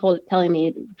kept on telling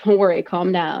me, don't worry,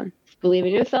 calm down, just believe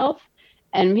in yourself.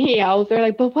 And me, I was there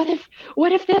like, but what if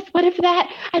this, what if that?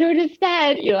 I don't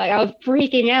understand. Like I was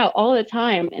freaking out all the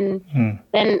time. And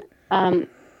then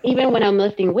even when I'm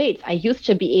lifting weights, I used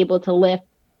to be able to lift.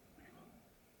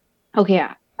 Okay,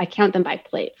 I count them by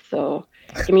plates. So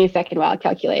give me a second while I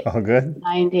calculate. Oh, good.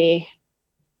 90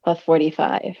 plus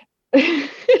 45.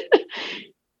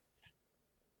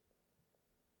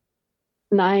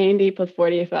 90 plus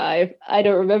 45. I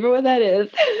don't remember what that is.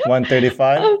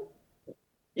 135?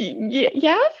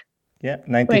 Yeah? Yeah,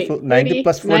 90, Wait, 90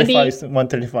 plus 45 90. is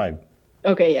 135.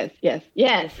 Okay,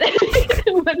 yes.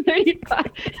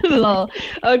 135. Lol.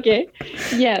 Okay.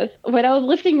 Yes. When I was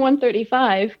lifting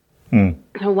 135 at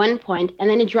one point, and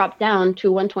then it dropped down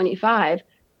to 125,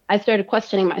 I started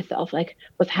questioning myself, like,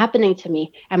 what's happening to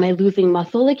me? Am I losing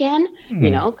muscle again?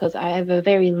 Because I have a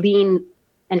very lean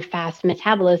and fast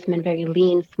metabolism and very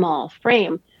lean, small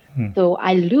frame. So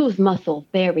I lose muscle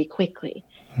very quickly.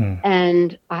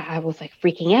 And I was like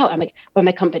freaking out. I'm like, but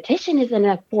my competition is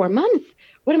in 4 months.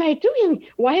 What am I doing?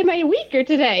 Why am I weaker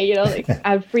today?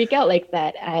 I'd freak out like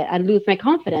that. I'd lose my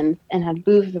confidence and I'd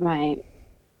lose my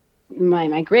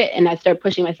grit, and I'd start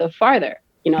pushing myself farther.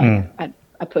 I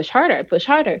push harder.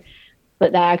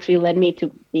 But that actually led me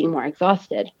to being more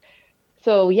exhausted.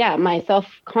 So yeah, my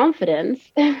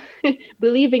self-confidence,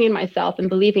 believing in myself and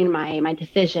believing in my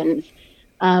decisions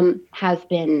has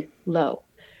been low.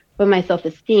 But my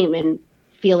self-esteem and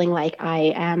feeling like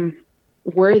I am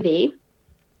worthy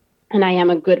and I am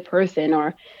a good person,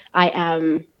 or I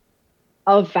am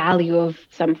of value of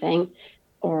something,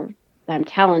 or I'm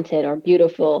talented or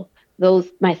beautiful, those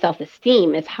my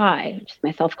self-esteem is high. Just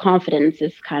my self-confidence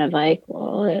is kind of like,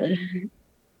 well,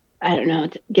 I don't know,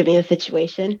 give me a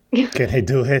situation. Can I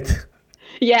do it?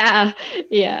 Yeah,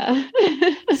 yeah.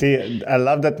 See, I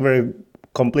love that we're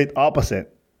complete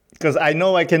opposite because I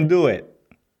know I can do it.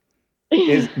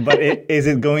 But is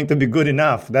it going to be good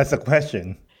enough? That's the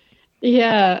question.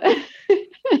 Yeah.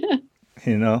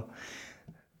 You know.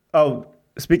 Oh,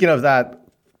 speaking of that,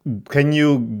 can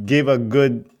you give a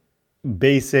good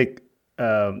basic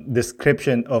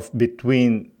description of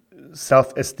between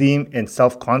self-esteem and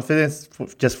self-confidence,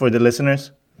 just for the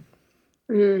listeners?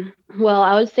 Well,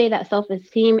 I would say that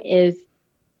self-esteem is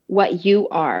what you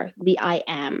are, the I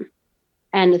am.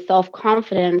 And the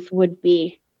self-confidence would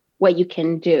be what you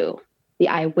can do, the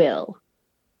I will.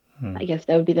 I guess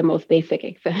that would be the most basic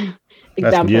example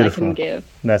I can give.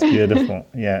 That's beautiful.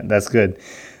 Yeah, that's good.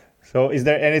 So is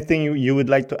there anything you would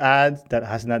like to add that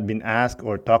has not been asked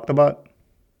or talked about?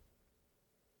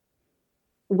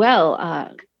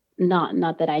 Well,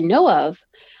 not that I know of,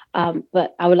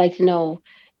 but I would like to know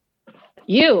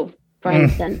you, for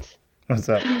instance. What's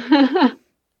up?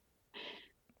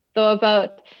 So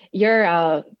about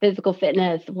your physical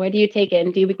fitness, where do you take it?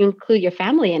 And do you include your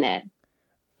family in it?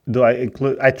 Do I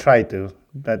include? I try to,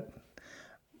 but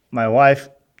my wife,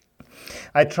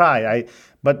 I try.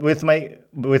 But with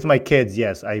my kids,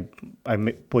 yes, I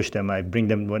push them. I bring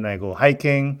them when I go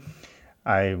hiking.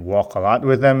 I walk a lot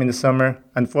with them in the summer.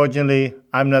 Unfortunately,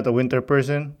 I'm not a winter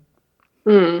person,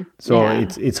 so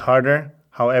it's harder.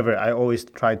 However, I always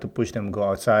try to push them, go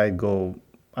outside, I don't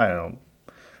know,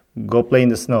 go play in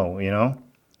the snow.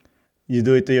 You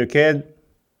do it to your kid?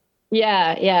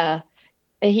 Yeah, yeah.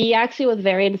 He actually was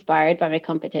very inspired by my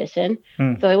competition.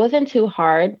 So it wasn't too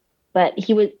hard, but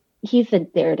he's a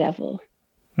daredevil.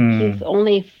 He's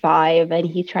only 5 and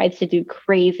he tries to do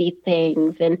crazy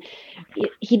things, and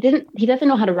he doesn't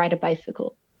know how to ride a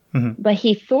bicycle, but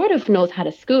he sort of knows how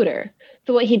to scooter.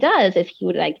 So what he does is he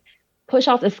would like push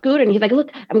off the scooter and he's like,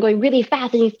 look, I'm going really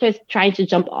fast, and he starts trying to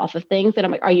jump off of things, and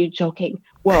I'm like, are you joking?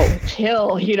 Whoa,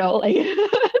 chill, like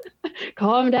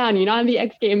calm down, you're not in the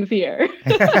X Games here.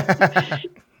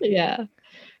 Yeah.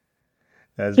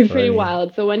 That's He's pretty funny.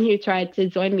 wild. So when he tried to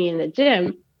join me in the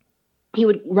gym, he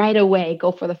would right away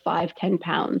go for the 5-10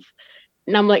 pounds.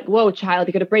 And I'm like, whoa, child,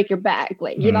 you're going to break your back.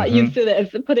 Like, you're not used to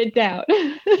this. Put it down.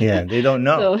 Yeah, they don't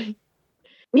know. So,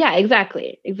 yeah,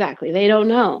 exactly. They don't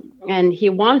know. And he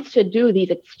wants to do these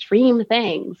extreme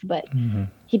things, but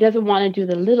he doesn't want to do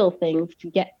the little things to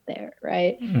get there,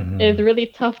 right? It's really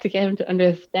tough to get him to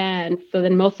understand. So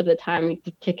then most of the time you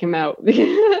just kick him out,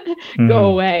 go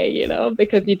away,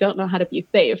 because you don't know how to be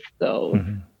safe. So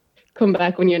come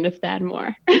back when you understand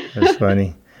more. That's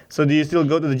funny. So do you still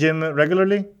go to the gym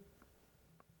regularly?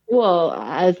 Well,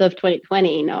 as of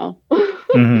 2020, no.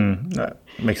 That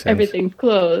makes sense. Everything's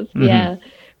closed. Yeah.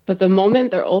 But the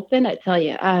moment they're open, I tell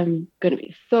you, I'm going to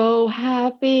be so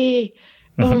happy.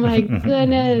 Oh my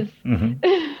goodness.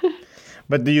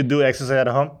 But do you do exercise at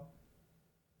home?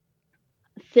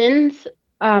 Since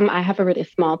I have a really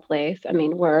small place, I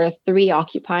mean, we're 3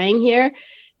 occupying here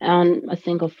on a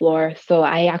single floor. So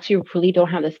I actually really don't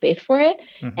have the space for it.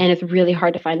 And it's really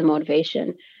hard to find the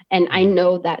motivation. And I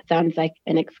know that sounds like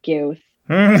an excuse.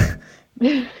 I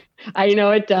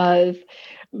know it does.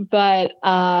 But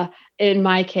in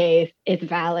my case, it's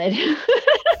valid.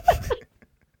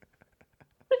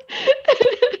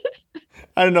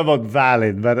 I don't know about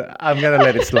valid, but I'm going to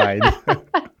let it slide.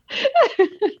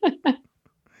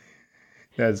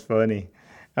 That's funny.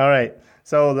 All right.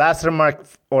 So last remark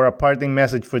or a parting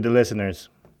message for the listeners.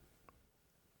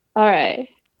 All right.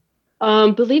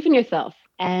 Believe in yourself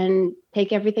and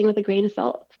take everything with a grain of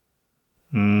salt.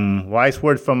 Wise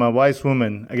word from a wise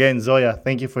woman. Again, Zoya,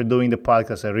 thank you for doing the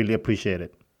podcast. I really appreciate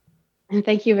it. And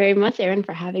thank you very much, Aaron,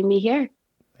 for having me here.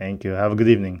 Thank you. Have a good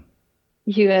evening.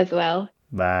 You as well.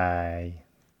 Bye.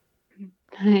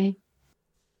 Bye.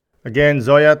 Again,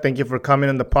 Zoya, thank you for coming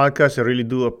on the podcast. I really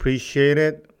do appreciate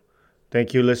it.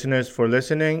 Thank you, listeners, for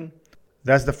listening.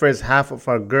 That's the first half of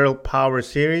our Girl Power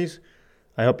series.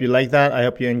 I hope you like that. I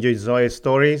hope you enjoyed Zoya's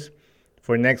stories.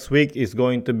 For next week is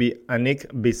going to be Anik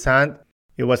Bisant.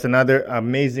 It was another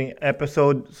amazing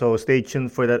episode, so stay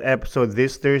tuned for that episode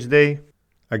this Thursday.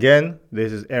 Again,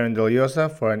 this is Aaron Del Llosa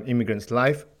for An Immigrant's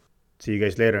Life. See you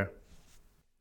guys later.